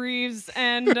insulted me, Reeves,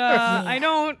 and I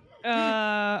don't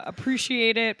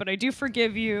appreciate it, but I do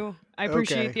forgive you. I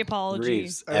appreciate the apology.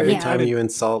 Reeves, every time you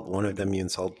insult one of them, you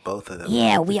insult both of them.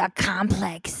 Yeah, we are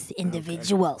complex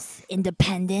individuals,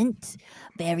 independent,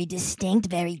 very distinct,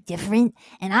 very different,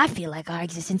 and I feel like our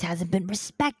existence hasn't been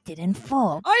respected in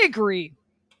full. I agree.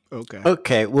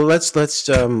 Okay. Well, let's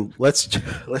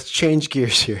change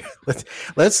gears here.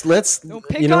 Let's don't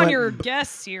pick on your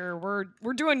guests here.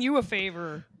 We're doing you a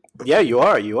favor. Yeah, you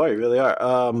are. You really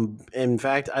are. In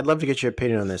fact, I'd love to get your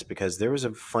opinion on this because there was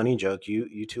a funny joke.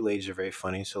 You two ladies are very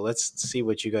funny. So let's see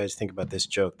what you guys think about this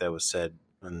joke that was said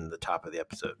on the top of the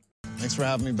episode. Thanks for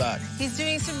having me back. He's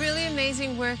doing some really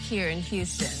amazing work here in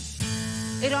Houston.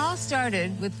 It all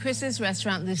started with Chris's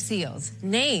restaurant, Lucille's,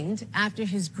 named after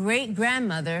his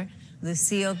great-grandmother,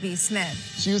 Lucille B.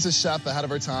 Smith. She was a chef ahead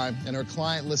of her time, and her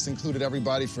client list included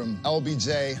everybody from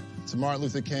LBJ to Martin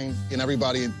Luther King and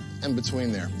everybody in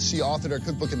between there. She authored her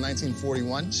cookbook in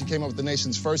 1941. She came up with the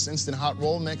nation's first instant hot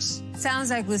roll mix. Sounds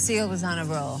like Lucille was on a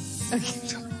roll.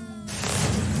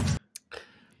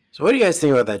 So what do you guys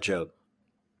think about that joke?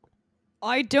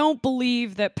 I don't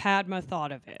believe that Padma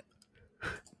thought of it.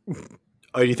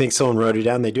 Oh, you think someone wrote it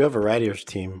down? They do have a writers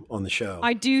team on the show.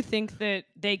 I do think that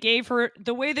they gave her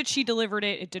the way that she delivered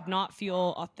it. It did not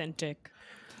feel authentic.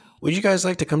 Would you guys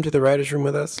like to come to the writers' room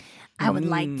with us? I would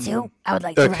like to. I would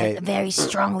like to write a very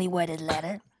strongly worded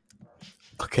letter.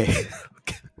 Okay.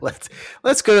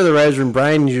 Let's go to the writers' room.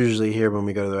 Brian's usually here when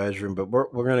we go to the writers' room, but we're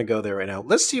going to go there right now.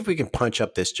 Let's see if we can punch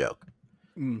up this joke.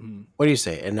 Mm-hmm. What do you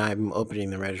say? And I'm opening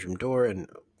the writers' room door, and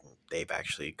they've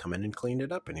actually come in and cleaned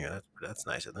it up in here. That's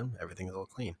nice of them. Everything is all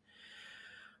clean.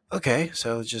 Okay,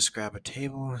 so let's just grab a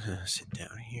table, sit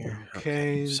down here.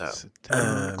 Okay, so sit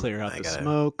down, clear out the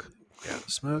smoke. Clear out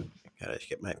the smoke. Gotta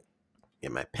get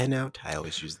my pen out. I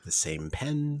always use the same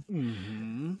pen.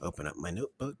 Mm-hmm. Open up my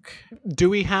notebook. Do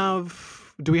we have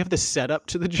the setup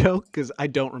to the joke? Because I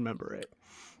don't remember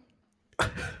it.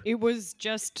 It was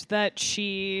just that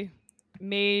she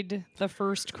made the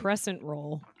first crescent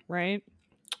roll, right?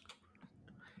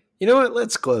 You know what?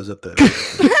 Let's close up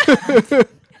the.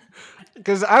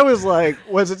 Because I was like,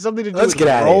 was it something to do Let's with get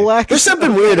out Rolex? of here. There's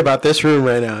something weird about this room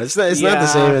right now. It's not the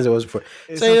same as it was before.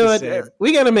 So you know what?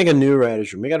 We got to make a new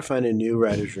writers' room. We got to find a new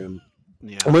writers' room.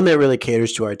 Yeah. One that really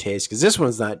caters to our taste, because this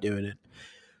one's not doing it.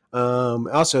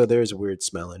 Also, there's a weird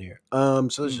smell in here. So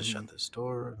let's just shut this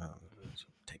door.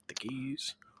 Take the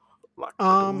keys. Lock the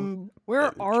door.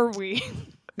 Where are we?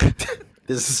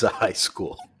 This is a high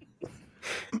school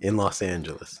in Los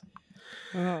Angeles.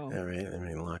 Oh. All right, let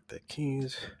me lock the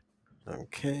keys.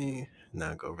 Okay,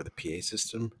 now go over the PA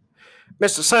system.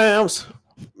 Mr. Sams,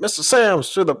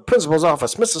 to the principal's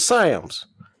office. Mr. Sams,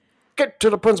 get to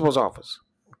the principal's office.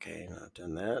 Okay, now I've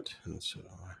done that, and so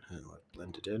I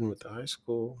blended in with the high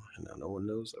school, and now no one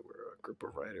knows that we're a group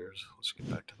of writers. Let's get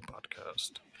back to the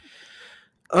podcast.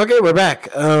 Okay, we're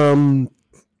back.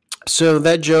 So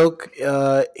that joke,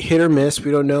 hit or miss.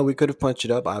 We don't know. We could have punched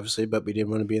it up, obviously, but we didn't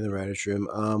want to be in the writers'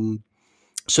 room.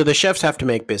 So the chefs have to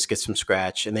make biscuits from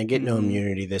scratch, and they get no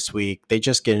immunity this week. They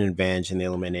just get an advantage in the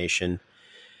elimination.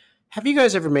 Have you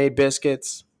guys ever made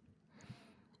biscuits?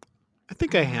 I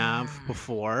think I have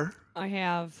before. I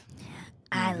have.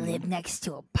 I lived next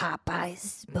to a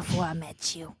Popeyes before I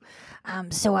met you,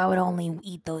 so I would only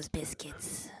eat those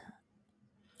biscuits.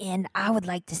 And I would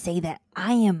like to say that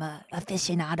I am a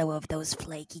aficionado of those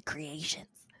flaky creations,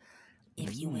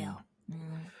 if you will.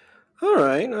 All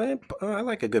right. I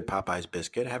like a good Popeyes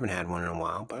biscuit. I haven't had one in a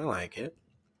while, but I like it.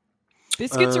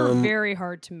 Biscuits are very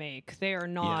hard to make. They are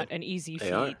not an easy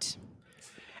feat. Are.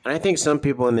 And I think some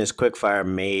people in this quickfire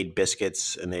made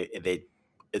biscuits, and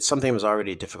it's something that was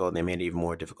already difficult, and they made it even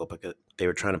more difficult because they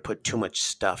were trying to put too much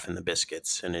stuff in the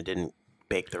biscuits, and it didn't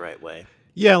bake the right way.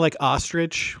 Yeah, like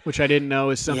ostrich, which I didn't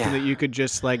know is something that you could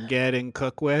just like get and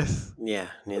cook with. Yeah,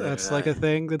 that's like a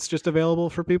thing that's just available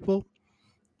for people.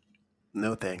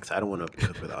 No thanks. I don't want to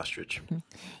cook with ostrich.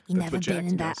 You never been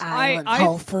in that aisle of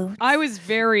Whole Foods? I was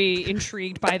very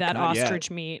intrigued by that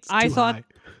ostrich meat. I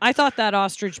thought that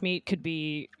ostrich meat could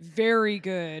be very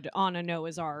good on a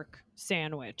Noah's Ark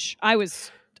sandwich.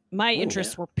 My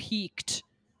interests were piqued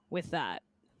with that.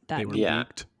 They were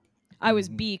beaked. I was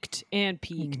beaked and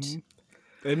peaked.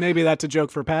 Mm-hmm. And maybe that's a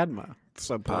joke for Padma.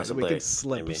 Possibly. We could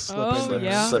slip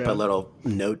a little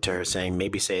note to her saying,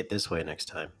 maybe say it this way next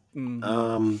time.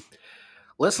 Mm-hmm.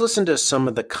 Let's listen to some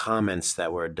of the comments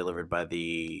that were delivered by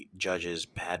the judges,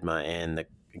 Padma and the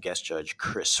guest judge,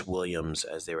 Chris Williams,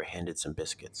 as they were handed some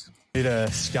biscuits. Made a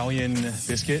scallion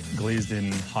biscuit glazed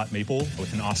in hot maple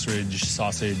with an ostrich,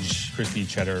 sausage, crispy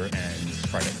cheddar, and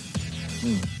fried egg.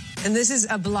 And this is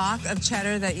a block of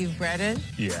cheddar that you've breaded?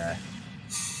 Yeah.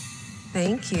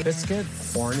 Thank you. Biscuit,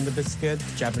 corn in the biscuit,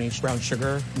 Japanese brown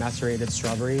sugar, macerated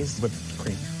strawberries, whipped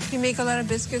cream. You make a lot of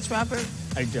biscuits, Robert?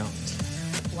 I don't.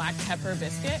 Black pepper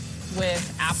biscuit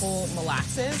with apple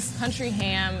molasses, country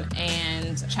ham,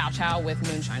 and chow chow with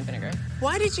moonshine vinegar.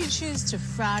 Why did you choose to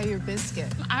fry your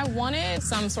biscuit? I wanted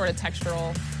some sort of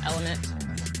textural element.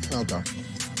 Okay.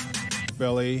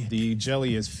 Belly. The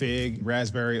jelly is fig,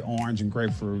 raspberry, orange, and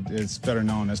grapefruit. It's better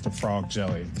known as the frog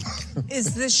jelly.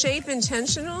 Is the shape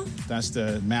intentional? That's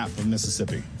the map of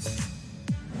Mississippi.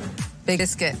 Big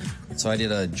biscuit. So I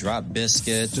did a drop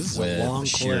biscuit with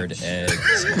shirred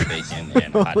eggs, bacon,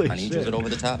 and hot honey drizzled over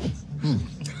the top.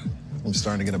 I'm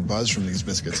starting to get a buzz from these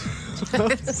biscuits.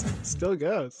 Still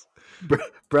goes.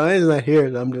 Brian's not here,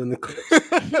 and I'm doing the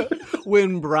clips.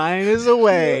 When Brian is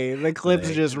away, the clips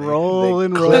just roll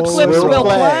and roll. The clips will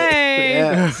play.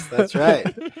 Yes, that's right.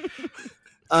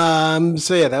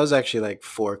 So yeah, that was actually like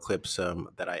 4 clips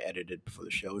that I edited before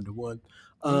the show into one.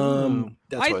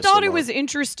 I thought it was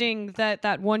interesting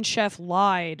that one chef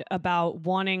lied about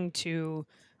wanting to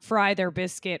fry their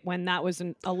biscuit when that was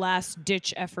a last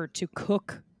ditch effort to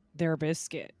cook their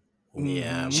biscuit.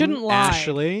 Yeah, shouldn't lie.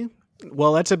 Ashley.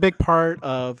 Well, that's a big part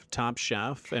of Top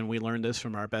Chef, and we learned this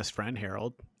from our best friend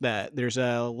Harold, that there's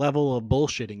a level of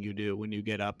bullshitting you do when you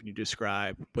get up and you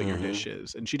describe what your dish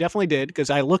is. And she definitely did,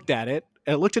 because I looked at it,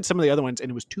 and I looked at some of the other ones,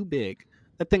 and it was too big.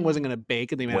 That thing wasn't going to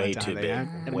bake in the amount of time they had,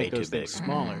 and make those things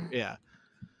smaller. Yeah.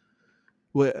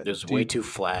 It was way too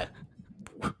flat,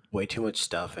 way too much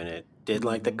stuff in it. Didn't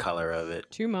like the color of it.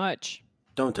 Too much.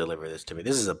 Don't deliver this to me.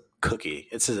 This is a cookie.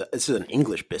 This is an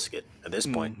English biscuit at this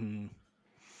point. Mm-hmm.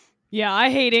 Yeah, I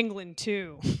hate England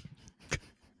too.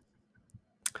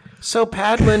 So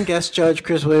Padman, guest judge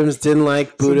Chris Williams, didn't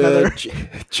like Buddha,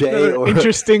 Jay, or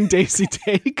interesting Daisy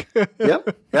take.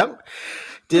 Yep.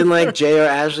 Didn't like Jay or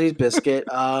Ashley's biscuit.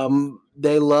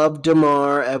 They loved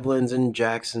Damar, Evelyn's, and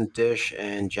Jackson's dish,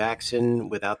 and Jackson,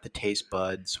 without the taste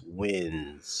buds,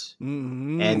 wins.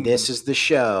 Mm-hmm. And this is the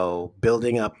show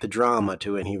building up the drama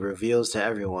to when he reveals to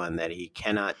everyone that he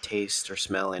cannot taste or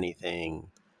smell anything.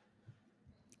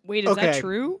 Wait, is that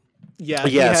true?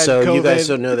 Yeah. So COVID. You guys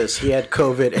don't know this. He had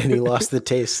COVID and he lost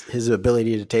his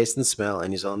ability to taste and smell,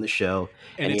 and he's on the show.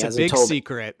 And it's a big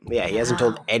secret. Yeah, he hasn't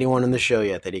told anyone on the show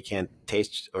yet that he can't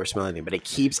taste or smell anything, but he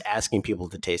keeps asking people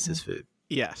to taste his food.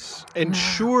 Yes, and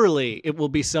surely it will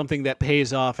be something that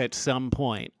pays off at some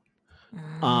point.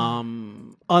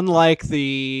 Unlike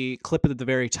the clip at the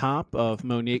very top of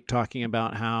Monique talking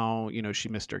about how, she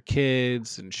missed her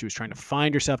kids and she was trying to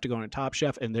find herself to go on a Top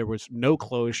Chef, and there was no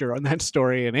closure on that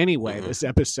story in any way this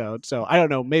episode. So I don't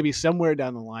know, maybe somewhere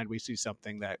down the line we see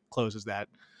something that closes that,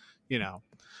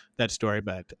 that story.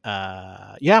 But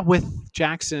with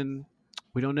Jackson,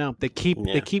 we don't know. They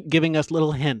keep giving us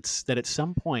little hints that at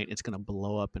some point it's going to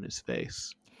blow up in his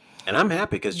face. And I'm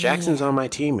happy because Jackson's on my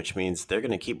team, which means they're going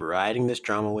to keep riding this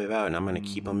drama wave out, and I'm going to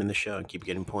keep him in the show and keep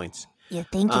getting points. You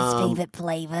think his favorite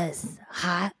flavors,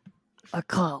 hot or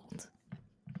cold?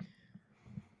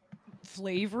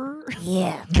 Flavor?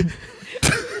 Yeah.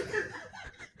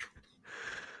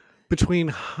 Between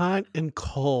hot and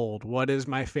cold, what is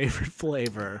my favorite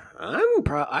flavor?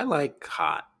 I like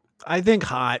hot. I think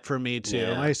hot for me too.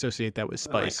 Yeah. I associate that with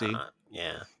spicy. I like hot.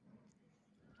 Yeah.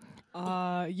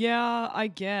 Yeah, I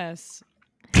guess.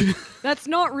 That's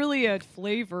not really a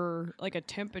flavor, like a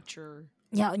temperature.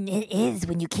 Yeah, it is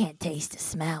when you can't taste or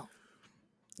smell.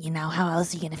 How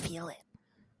else are you going to feel it?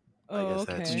 I guess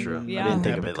that's true. Yeah. I didn't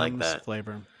think of it like that.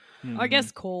 Flavor. I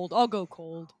guess cold. I'll go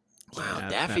cold. Wow,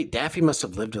 Daffy must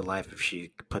have lived a life if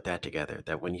she put that together,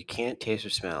 that when you can't taste or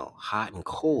smell, hot and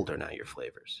cold are not your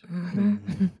flavors.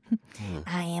 Mm-hmm.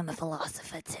 I am a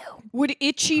philosopher, too. Would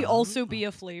itchy also be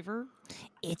a flavor?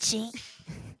 Itchy?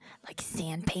 like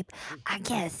sandpaper. I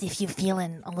guess if you're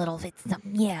feeling a little bit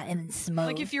something, yeah, and smoke.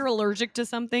 Like if you're allergic to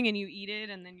something and you eat it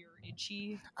and then you're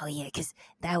itchy. Oh yeah, because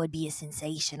that would be a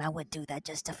sensation. I would do that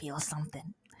just to feel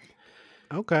something.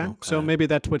 Okay. So maybe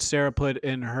that's what Sarah put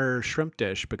in her shrimp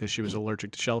dish because she was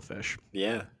allergic to shellfish.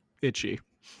 Yeah. Itchy.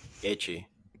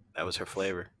 That was her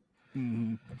flavor.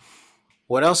 Mm-hmm.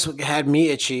 What else had me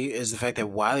itchy is the fact that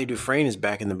Wiley Dufresne is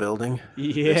back in the building.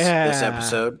 Yeah. This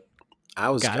episode. I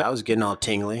was getting all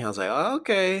tingly. I was like, oh,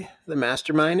 okay, the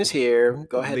mastermind is here.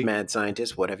 Go ahead, mad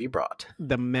scientist. What have you brought?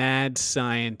 The mad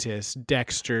scientist,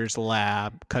 Dexter's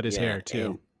lab, cut his hair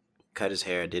too. Cut his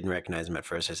hair. I didn't recognize him at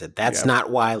first. I said, that's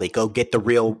not Wiley. Go get the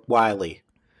real Wiley.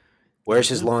 Where's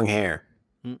his long hair?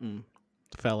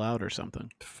 Fell out or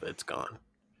something. It's gone.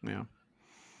 Yeah.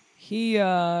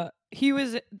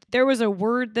 There was a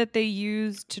word that they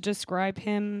used to describe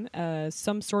him,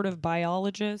 some sort of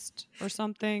biologist or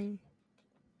something.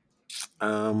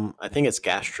 I think it's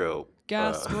gastro.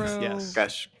 Yes.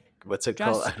 What's it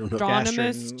called? I don't know.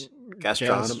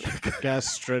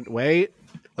 Gastronomist. Wait.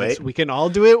 We can all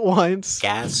do it once.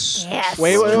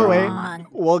 Wait.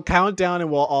 We'll count down and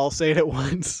we'll all say it at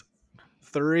once.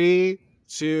 3,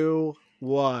 2,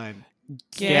 1.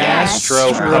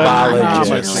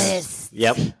 Gastroenterologist.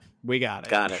 Yep. We got it.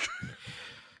 Got it.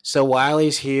 So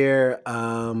Wiley's here.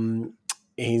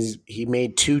 He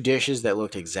made 2 dishes that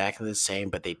looked exactly the same,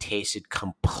 but they tasted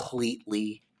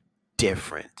completely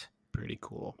different. Pretty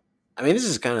cool. I mean, this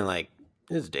is kind of like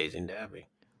Daisy and Daffy.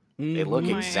 They look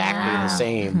exactly the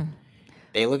same.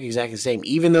 They look exactly the same.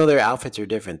 Even though their outfits are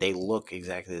different, they look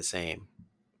exactly the same.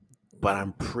 But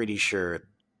I'm pretty sure...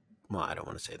 Well, I don't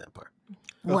want to say that part.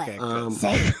 What?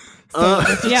 Okay,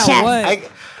 Say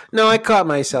what? I caught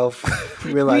myself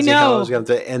realizing how I was going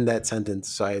to end that sentence,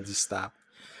 so I had to stop.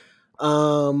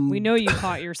 We know you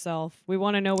caught yourself. We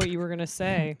want to know what you were going to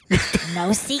say.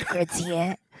 No secrets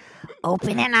here.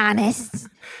 Open and honest.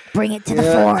 Bring it to the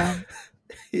forum.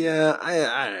 Yeah,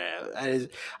 I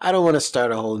don't want to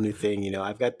start a whole new thing.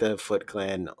 I've got the Foot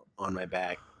Clan on my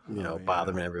back,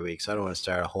 bothering me every week, so I don't want to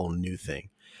start a whole new thing.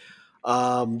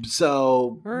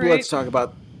 So let's talk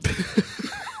about. There's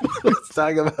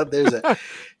a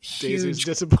Daisy's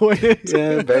disappointed.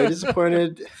 Yeah, very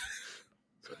disappointed.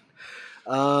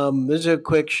 There's a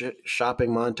quick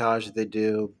shopping montage that they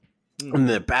do. And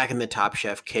they're back in the Top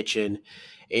Chef kitchen.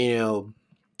 And,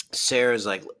 Sarah's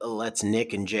like, lets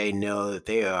Nick and Jay know that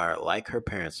they are like her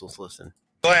parents. Let's listen.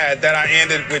 Glad that I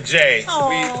ended with Jay. You know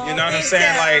what I'm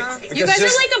saying? Like, you guys are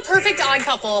like a perfect odd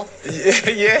couple.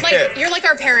 Yeah. Like you're like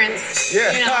our parents.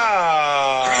 Yeah.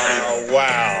 Oh,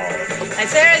 wow. And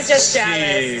Sarah's just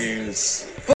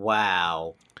jealous.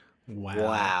 Wow.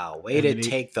 Way to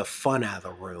take the fun out of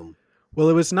the room. Well,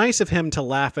 it was nice of him to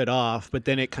laugh it off, but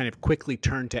then it kind of quickly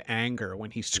turned to anger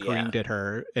when he screamed at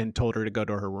her and told her to go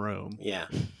to her room. Yeah.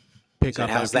 Pick up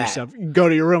after yourself. Go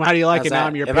to your room. How do you like it? Now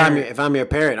I'm your parent. If I'm your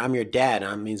parent, I'm your dad.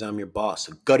 That means I'm your boss.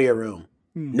 So go to your room.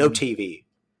 No TV.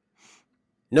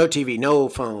 No TV. No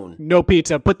phone. No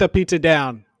pizza. Put the pizza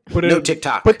down. No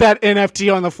TikTok. Put that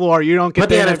NFT on the floor. You don't get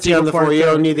the NFT on the floor. You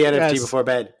don't need the NFT before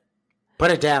bed. Put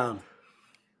it down.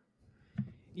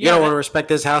 You don't want to respect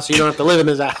this house. So you don't have to live in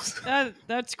this house.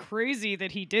 That's crazy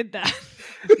that he did that.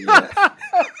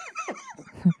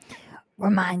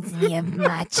 Reminds me of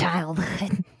my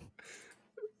childhood.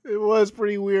 It was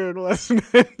pretty weird, wasn't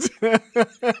it?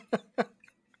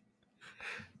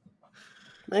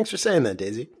 Thanks for saying that,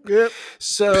 Daisy. Yep.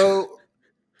 So,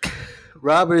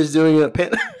 Robert's doing a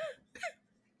panna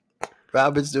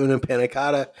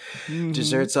cotta. Mm-hmm.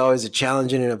 Dessert's always a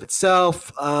challenge in and of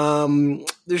itself.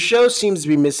 The show seems to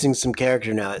be missing some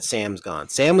character now that Sam's gone.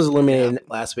 Sam was eliminated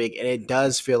last week, and it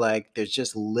does feel like there's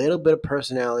just a little bit of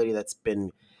personality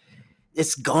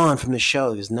it's gone from the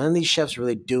show because none of these chefs are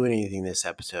really doing anything this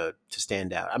episode to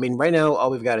stand out. I mean, right now,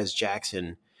 all we've got is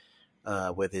Jackson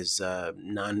with his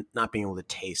not being able to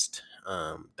taste.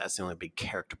 That's the only big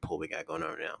character pull we got going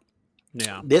on now.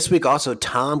 Yeah. This week, also,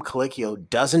 Tom Colicchio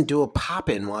doesn't do a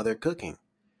pop-in while they're cooking.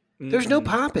 There's no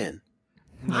pop-in.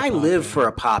 I live for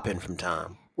a pop-in from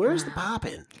Tom. Where's the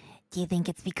pop-in? Do you think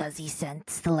it's because he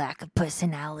sensed the lack of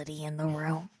personality in the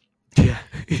room? Yeah,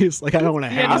 he's like, I don't want to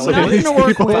hang out with nothing to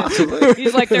work with.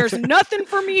 He's like, there's nothing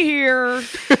for me here.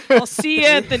 I'll see you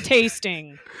at the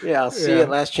tasting. Yeah, I'll see you at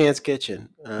Last Chance Kitchen.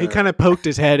 He kind of poked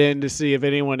his head in to see if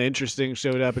anyone interesting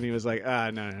showed up, and he was like,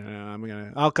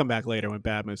 no, I'll come back later when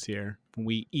Badman's here.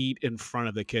 We eat in front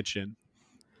of the kitchen.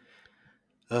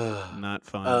 Not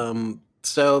fun.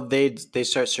 So they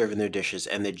start serving their dishes,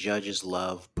 and the judges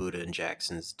love Buddha and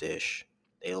Jackson's dish.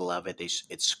 They love it.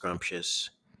 It's scrumptious.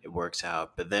 It works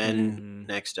out. But then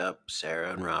next up,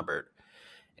 Sarah and Robert.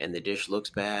 and the dish looks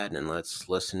bad, and let's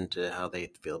listen to how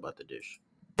they feel about the dish.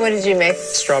 What did you make?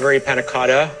 Strawberry panna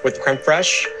cotta with creme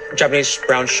fraiche, Japanese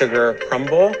brown sugar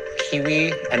crumble,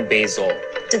 kiwi, and basil.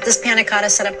 Did this panna cotta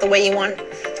set up the way you want?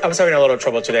 I was having a little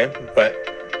trouble today, but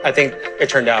I think it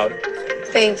turned out.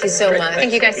 Thank you so much.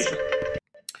 Thank you, guys.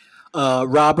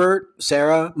 Robert,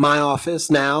 Sarah, my office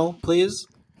now, please.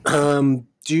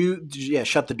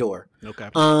 Shut the door. Okay. I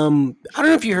don't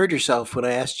know if you heard yourself when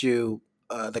I asked you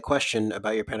the question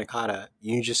about your panna cotta.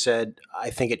 You just said, I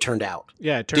think it turned out.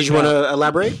 Yeah, it turned out. Did you want to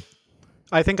elaborate?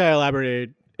 I think I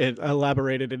elaborated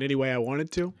in any way I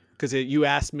wanted to, because you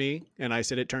asked me, and I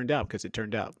said it turned out because it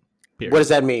turned out. Period. What does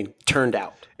that mean, turned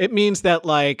out? It means that,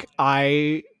 like,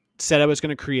 I said I was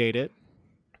going to create it,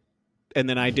 and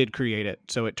then I did create it,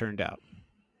 so it turned out.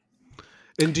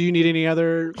 And do you need any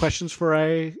other questions before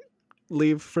I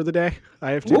leave for the day?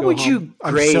 I have to go home. You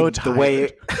grade the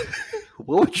way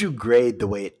what would you grade the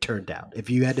way it turned out? If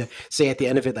you had to say at the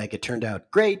end of it, like, it turned out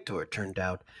great or it turned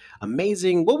out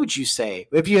amazing, what would you say?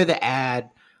 If you had to add,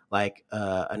 like,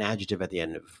 an adjective at the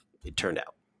end of it turned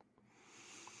out.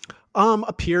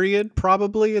 A period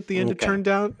probably at the end. Okay. It turned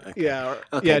out. Okay. Yeah.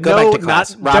 Okay, Yeah. go back to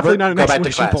class. Robert, definitely not an go back to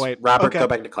exclamation class. point. Robert, Okay. go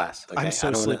back to class. Okay, I'm so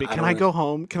I don't sleepy. wanna- Can I go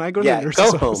home? Can I go to Yeah, the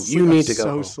nurse's go home. office? You need to go I'm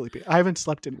home. so sleepy. I haven't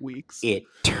slept in weeks. It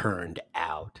turned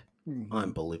out.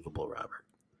 Unbelievable, Robert.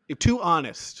 Too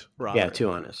honest, Robert. Yeah, too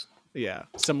honest. Yeah.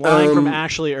 Some lying from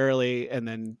Ashley early, and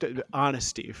then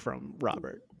honesty from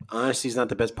Robert. Honesty's not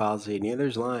the best policy. Neither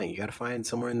is lying. You got to find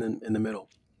somewhere in the middle.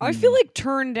 I feel like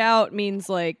turned out means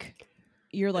like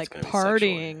you're like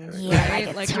partying, Yeah,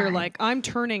 right? Like you're like, I'm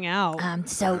turning out. I'm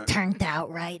so turned out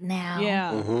right now.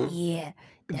 Yeah. Mm-hmm. Yeah.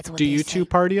 That's what Do they you say. two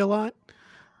party a lot?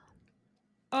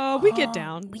 We get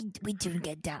down. We do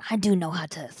get down. I do know how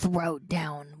to throw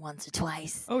down once or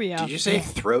twice. Oh yeah. Did you say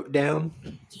throat down?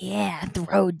 Yeah,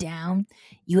 throw down.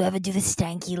 You ever do the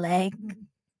stanky leg?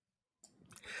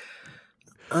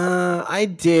 I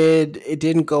did. It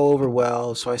didn't go over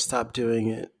well, so I stopped doing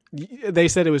it. They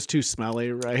said it was too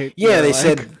smelly, right? Yeah, they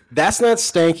said that's not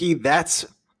stanky. That's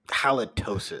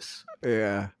halitosis.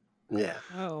 Yeah. Yeah.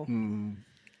 Oh.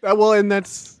 Well, and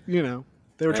that's, they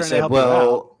were I trying said, to help you out.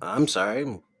 well, I'm sorry.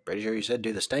 I'm pretty sure you said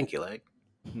do the stanky leg.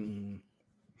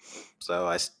 So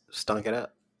I stunk it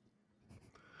up.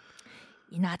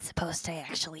 You're not supposed to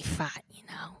actually fight,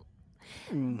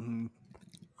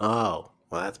 Oh,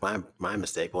 well, that's my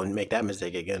mistake. Won't make that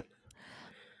mistake again.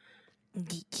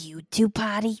 Do you two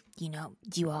party? Do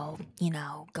you all,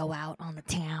 go out on the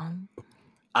town?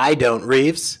 I don't,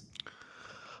 Reeves.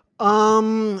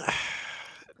 Not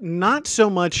so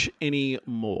much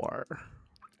anymore.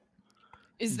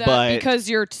 Is that But- because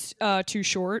you're too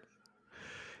short?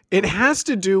 It has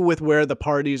to do with where the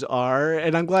parties are,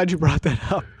 and I'm glad you brought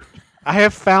that up. I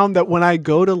have found that when I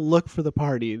go to look for the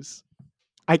parties,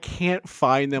 I can't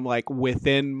find them like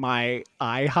within my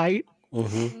eye height.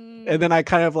 Mm-hmm. And then I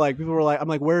kind of like, people were like, I'm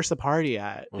like, where's the party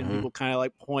at? And people kind of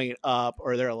like point up,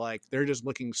 or they're just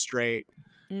looking straight.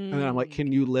 And then I'm like,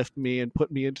 can you lift me and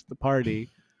put me into the party?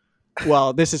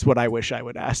 Well, this is what I wish I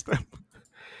would ask them.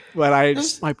 But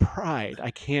my pride,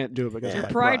 I can't do it because of my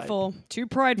Prideful. Too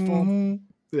prideful. pride.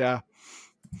 Yeah.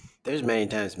 There's many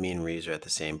times me and Reeves are at the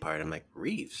same party. I'm like,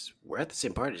 Reeves, we're at the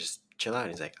same party. Just chill out.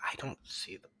 And he's like, I don't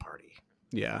see the party.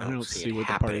 Yeah, I don't see it what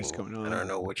the happening. party's going on. I don't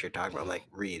know what you're talking about. I'm like,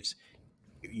 Reeves,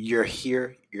 you're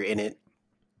here. You're in it.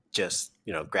 Just,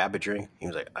 grab a drink. He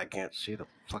was like, I can't see the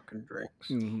fucking drinks.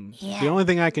 Yeah. The only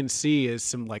thing I can see is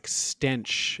some like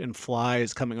stench and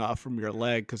flies coming off from your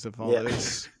leg because of all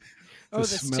this. Oh, the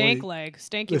stank leg.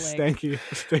 Stanky leg.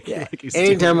 Stanky Yeah. leg is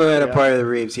Anytime still- I'm at a yeah. party of the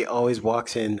Reeves, he always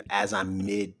walks in as I'm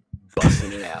mid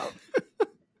busting it out.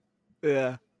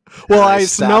 Yeah. Well, I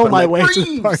stop, smell I'm my like, way to the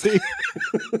 "Reeves!" party.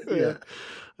 Yeah.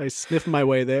 I sniff my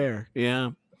way there.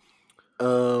 Yeah.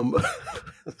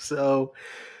 So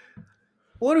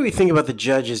what do we think about the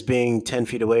judges being 10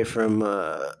 feet away from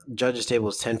judges'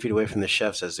 tables 10 feet away from the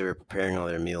chefs as they were preparing all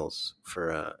their meals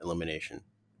for elimination?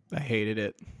 I hated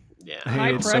it. Yeah. I High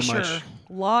hated it pressure. so much.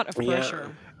 Lot of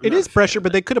pressure. It is pressure,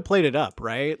 but they could have played it up,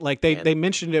 right? Like they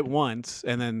mentioned it once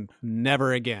and then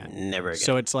never again. Never again.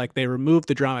 So it's like they removed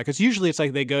the drama, because usually it's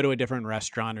like they go to a different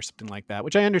restaurant or something like that,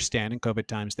 which I understand in COVID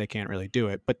times they can't really do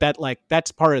it. But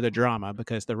that's part of the drama,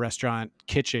 because the restaurant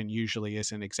kitchen usually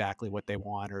isn't exactly what they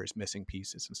want or is missing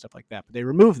pieces and stuff like that. But they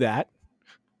remove that,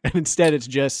 and instead it's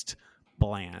just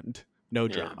bland, no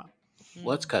drama.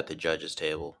 Let's cut the judges'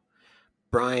 table.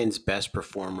 Brian's best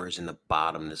performer is in the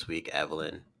bottom this week,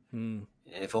 Evelyn.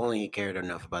 If only he cared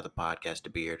enough about the podcast to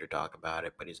be here to talk about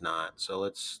it, but he's not. So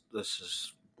let's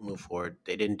just move forward.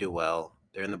 They didn't do well.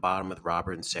 They're in the bottom with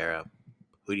Robert and Sarah.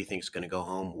 Who do you think is going to go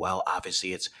home? Well,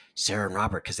 obviously it's Sarah and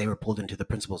Robert because they were pulled into the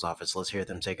principal's office. Let's hear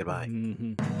them say goodbye.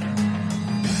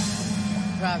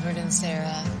 Robert and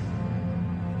Sarah,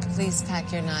 please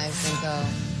pack your knives and go.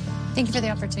 Thank you for the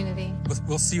opportunity.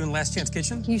 We'll see you in Last Chance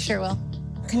Kitchen. You sure will.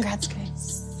 Congrats,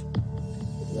 guys.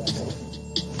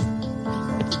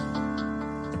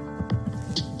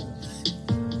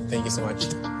 Thank you so much.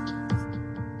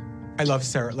 I love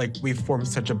Sarah. Like, we've formed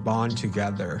such a bond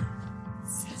together.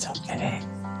 It's okay.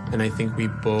 And I think we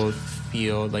both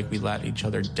feel like we let each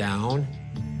other down,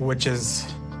 which is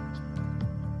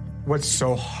what's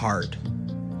so hard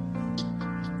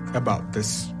about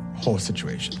this whole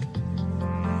situation.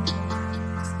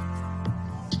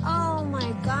 Oh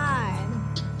my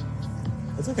God.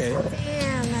 That's okay.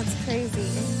 Damn, that's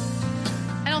crazy.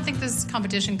 I don't think this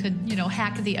competition could,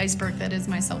 hack the iceberg that is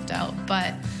my self-doubt,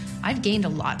 but I've gained a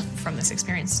lot from this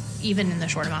experience, even in the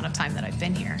short amount of time that I've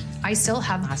been here. I still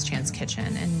have Last Chance Kitchen,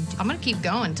 and I'm gonna keep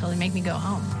going until they make me go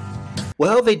home.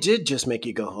 Well, they did just make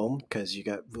you go home because you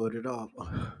got voted off.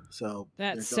 So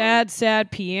that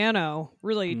sad piano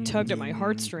really tugged at my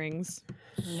heartstrings.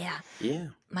 Yeah. Yeah.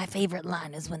 My favorite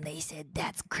line is when they said,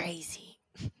 "That's crazy."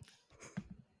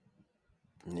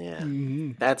 Yeah.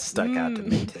 That stuck out to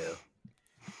me, too.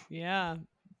 Yeah.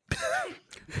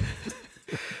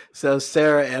 So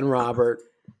Sarah and Robert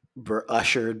were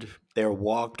ushered. They were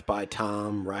walked by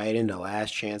Tom right into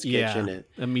Last Chance Kitchen.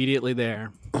 Yeah, immediately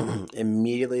there.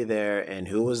 Immediately there. And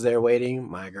who was there waiting?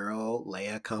 My girl,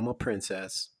 Leia,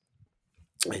 Princess.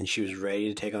 And she was ready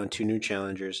to take on 2 new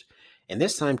challengers. And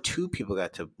this time, 2 people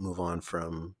got to move on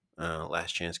from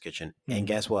Last Chance Kitchen. And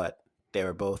guess what? They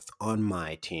were both on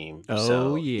my team. Oh,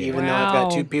 so yeah. Even though I've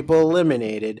got 2 people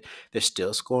eliminated, they're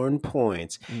still scoring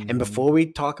points. And before we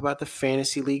talk about the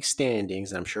Fantasy League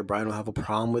standings, and I'm sure Brian will have a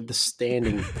problem with the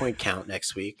standing point count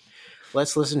next week,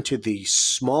 let's listen to the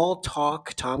Small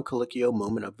Talk Tom Colicchio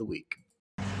moment of the week.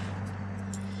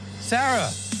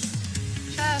 Sarah,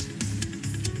 Chef,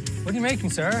 what are you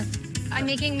making, Sarah? I'm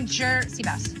making sea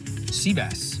bass. Sea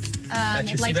bass. That's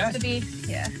your sea bass? To be,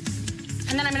 yeah.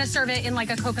 And then I'm gonna serve it in like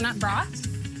a coconut broth.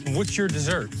 What's your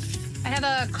dessert? I have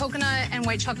a coconut and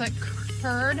white chocolate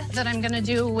curd that I'm gonna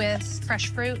do with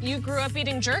fresh fruit. You grew up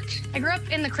eating jerk? I grew up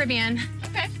in the Caribbean.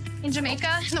 Okay. In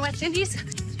Jamaica, in the West Indies.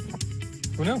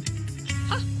 Who knew?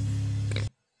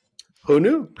 Who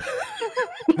knew?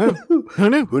 Who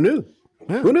knew? Who knew?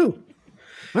 Who knew?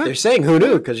 They're saying who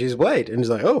knew because she's white. And he's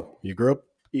like, oh, you grew up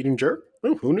eating jerk?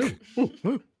 Oh, who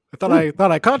knew? I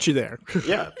thought I caught you there.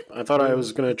 Yeah, I thought I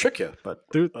was going to trick you, but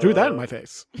threw that in my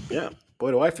face. Yeah,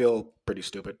 boy, do I feel pretty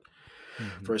stupid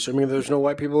for assuming there's no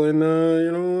white people in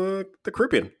the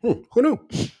Caribbean. Who knew?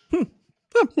 Who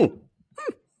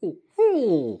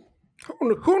knew?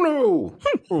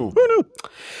 Who knew?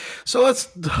 So let's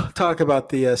talk about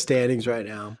the standings right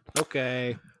now.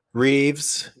 Okay.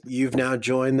 Reeves, you've now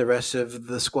joined the rest of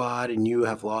the squad, and you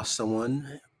have lost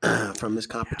someone from this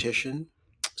competition.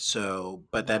 So,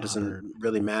 but that doesn't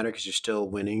really matter because you're still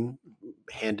winning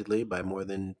handedly by more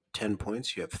than 10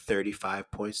 points. You have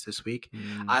 35 points this week.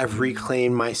 I've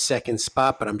reclaimed my second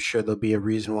spot, but I'm sure there'll be a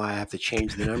reason why I have to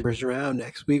change the numbers around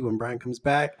next week when Brian comes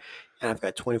back. And I've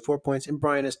got 24 points, and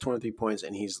Brian has 23 points,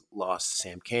 and he's lost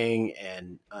Sam King,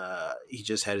 and he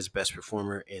just had his best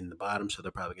performer in the bottom, so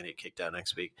they're probably going to get kicked out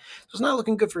next week. So it's not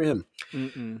looking good for him.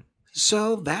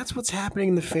 So that's what's happening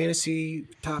in the fantasy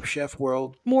Top Chef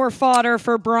world. More fodder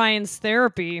for Brian's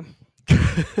therapy.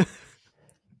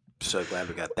 So glad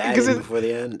we got that in before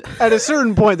the end. At a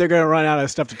certain point, they're going to run out of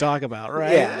stuff to talk about,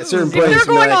 right? Yeah, at a certain point. If they're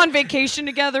going on vacation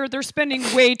together, they're spending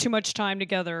way too much time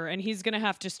together, and he's going to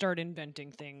have to start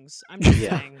inventing things. I'm just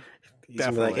saying. He's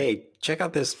going to be like, hey, check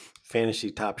out this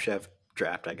fantasy Top Chef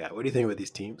draft I got. What do you think about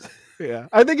these teams? Yeah,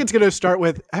 I think it's going to start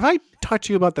with, have I taught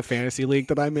you about the fantasy league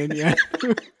that I'm in yet?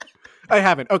 I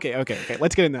haven't. Okay.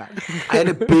 Let's get in that. I had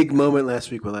a big moment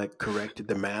last week where I corrected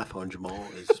the math on Jamal.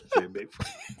 It's very big.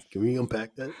 Can we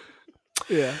unpack that?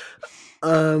 Yeah.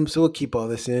 So we'll keep all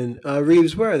this in.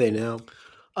 Reeves, where are they now?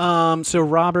 So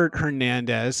Robert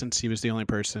Hernandez, since he was the only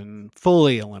person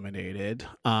fully eliminated,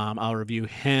 I'll review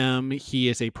him. He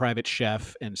is a private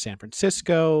chef in San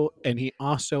Francisco, and he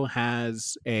also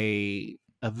has a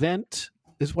event,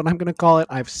 is what I'm going to call it.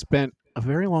 I've spent a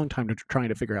very long time trying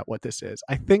to figure out what this is.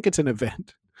 I think it's an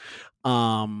event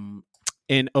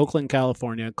in Oakland,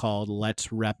 California called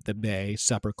Let's Rep the Bay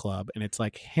Supper Club. And it's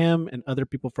like him and other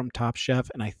people from Top Chef.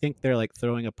 And I think they're like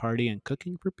throwing a party and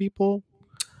cooking for people.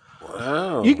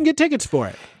 Wow. You can get tickets for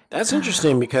it. That's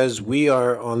interesting because we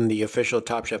are on the official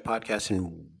Top Chef podcast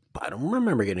and I don't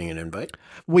remember getting an invite.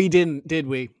 We didn't, did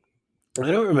we? I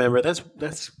don't remember. That's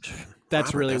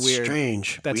That's really that's weird.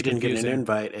 Strange. That's we didn't confusing. get an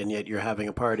invite, and yet you're having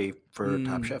a party for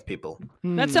Top Chef people.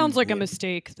 That sounds like a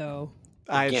mistake, though.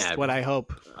 That's what I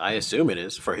hope. I assume it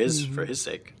is for his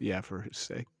sake. Yeah, for his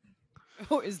sake.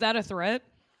 Oh, is that a threat?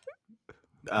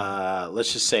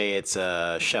 Let's just say it's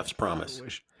a chef's promise.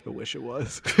 I wish it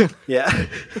was. Yeah.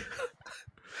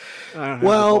 I don't have the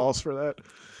balls for that.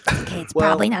 Okay, it's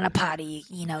probably not a party,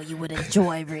 you would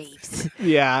enjoy, Reeves.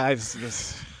 Yeah, it's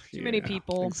too many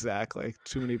people. Exactly.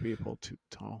 Too many people, too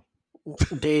tall.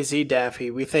 Daisy, Daffy,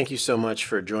 we thank you so much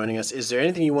for joining us. Is there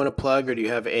anything you want to plug, or do you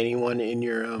have anyone in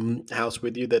your house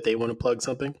with you that they want to plug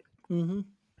something? Mm-hmm.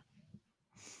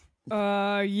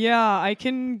 Yeah, I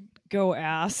can go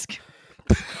ask.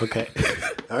 Okay.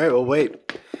 All right, well, wait.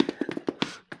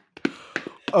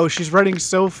 Oh, she's running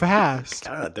so fast.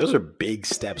 God, those are big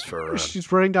steps for her. She's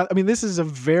running down. I mean, this is a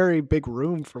very big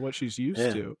room for what she's used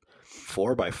to.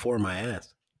 4x4 my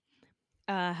ass.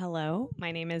 Hello,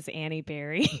 my name is Annie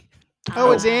Berry.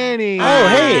 Oh, it's Annie. Oh,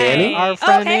 hey, Annie. Our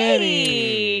friend Annie.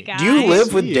 Annie. Guys. Do you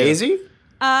live with Daisy?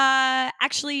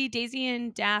 Actually, Daisy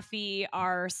and Daffy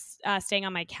are staying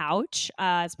on my couch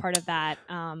as part of that,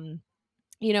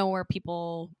 where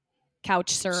people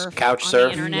couch surf on the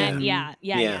internet. Yeah.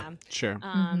 Sure.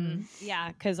 Yeah,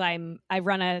 because I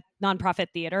run a nonprofit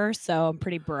theater, so I'm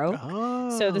pretty broke.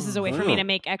 So this is a way for me to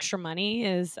make extra money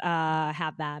is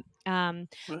have that.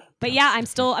 But yeah, I'm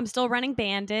still running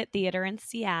Bandit Theater in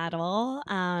Seattle.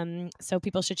 So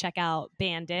people should check out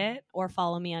Bandit or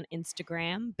follow me on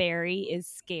Instagram. Barry is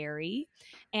scary.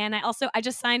 And I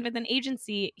just signed with an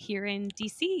agency here in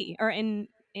DC or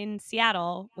in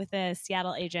Seattle with a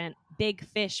Seattle agent, Big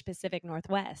Fish Pacific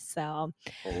Northwest. So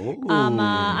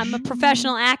I'm a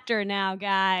professional actor now,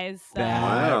 guys. So.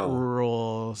 That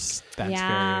rules. That's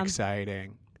very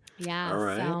exciting. Yeah. All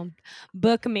right. So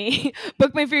book me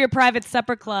for your private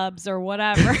supper clubs or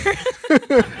whatever.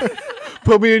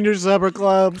 Put me in your supper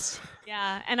clubs.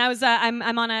 Yeah, and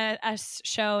I'm on a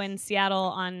show in Seattle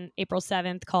on April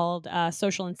 7th called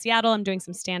Social in Seattle. I'm doing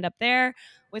some stand up there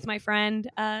with my friend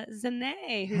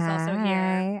Zanae, who's also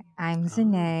here. I'm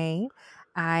Zanae.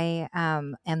 I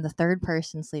am the third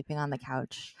person sleeping on the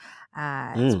couch.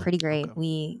 It's pretty great. Okay.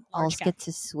 We all get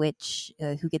to switch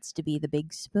who gets to be the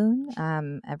big spoon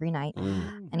every night.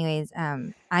 Anyways,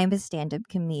 I'm a stand-up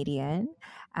comedian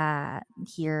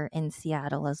here in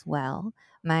Seattle as well.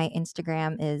 My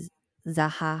Instagram is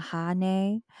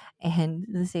Zahahane, and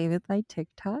the same with my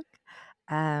TikTok.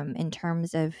 In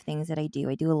terms of things that I do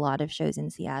a lot of shows in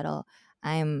Seattle.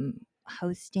 I'm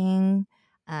hosting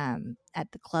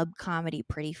at the Club Comedy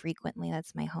pretty frequently.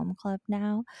 That's my home club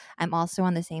now. I'm also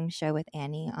on the same show with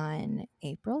Annie on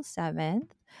April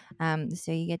 7th.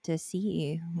 So you get to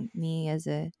see me as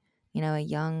a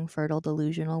young, fertile,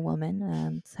 delusional woman.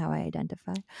 That's how I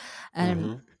identify.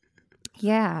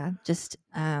 Yeah, just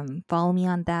follow me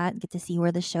on that. Get to see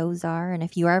where the shows are. And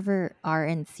if you ever are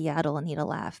in Seattle and need a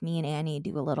laugh, me and Annie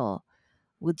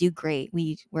we'll do great.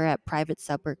 We're at private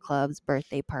supper clubs,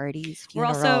 birthday parties,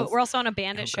 funerals. We're also on a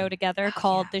Bandit show together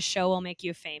called "This Show Will Make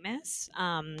You Famous,"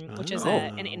 which is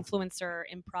an influencer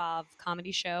improv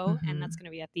comedy show, and that's going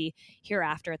to be at the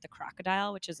Hereafter at the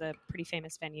Crocodile, which is a pretty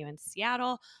famous venue in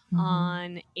Seattle,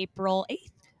 on April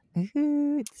 8th.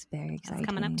 Ooh, it's very exciting. That's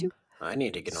coming up too. I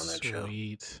need to get on that show.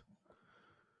 Sweet.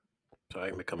 So I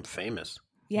can become famous.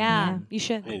 Yeah, you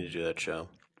should. I need to do that show.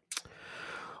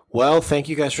 Well, thank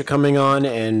you guys for coming on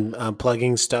and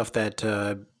plugging stuff that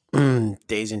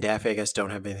Daisy and Daffy, I guess, don't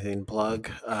have anything to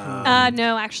plug.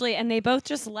 No, actually, and they both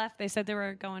just left. They said they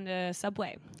were going to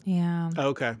Subway. Yeah.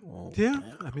 Okay. Yeah,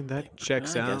 I mean, that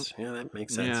checks out. Guess. Yeah, that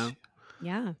makes sense.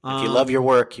 Yeah. If you love your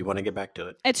work, you want to get back to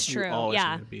it. It's true.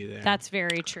 Yeah, that's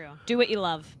very true. Do what you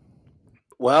love.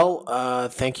 Well,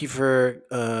 thank you for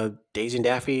Daisy and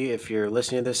Daffy. If you're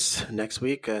listening to this next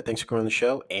week, thanks for coming on the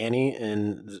show. Annie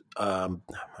and I'm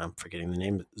forgetting the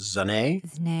name. Zanae.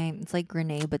 His name. It's like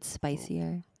Grenade, but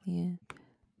spicier. Yeah.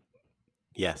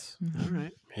 Yes. All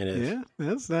right. It is. Yeah,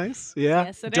 that's nice. Yeah.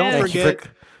 Yes, it Don't is. forget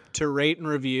to rate and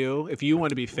review if you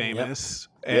want to be famous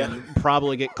and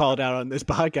probably get called out on this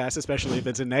podcast, especially if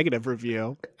it's a negative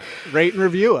review. Rate and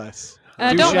review us.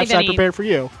 Do don't Chefs leave any- Not Prepared for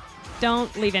You.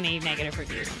 Don't leave any negative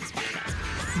reviews on this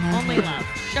podcast. Only love.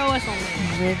 Show us only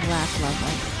love. Live, laugh,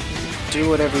 love. Do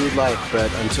whatever you'd like,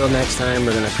 but until next time,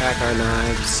 we're going to pack our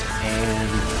knives and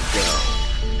go.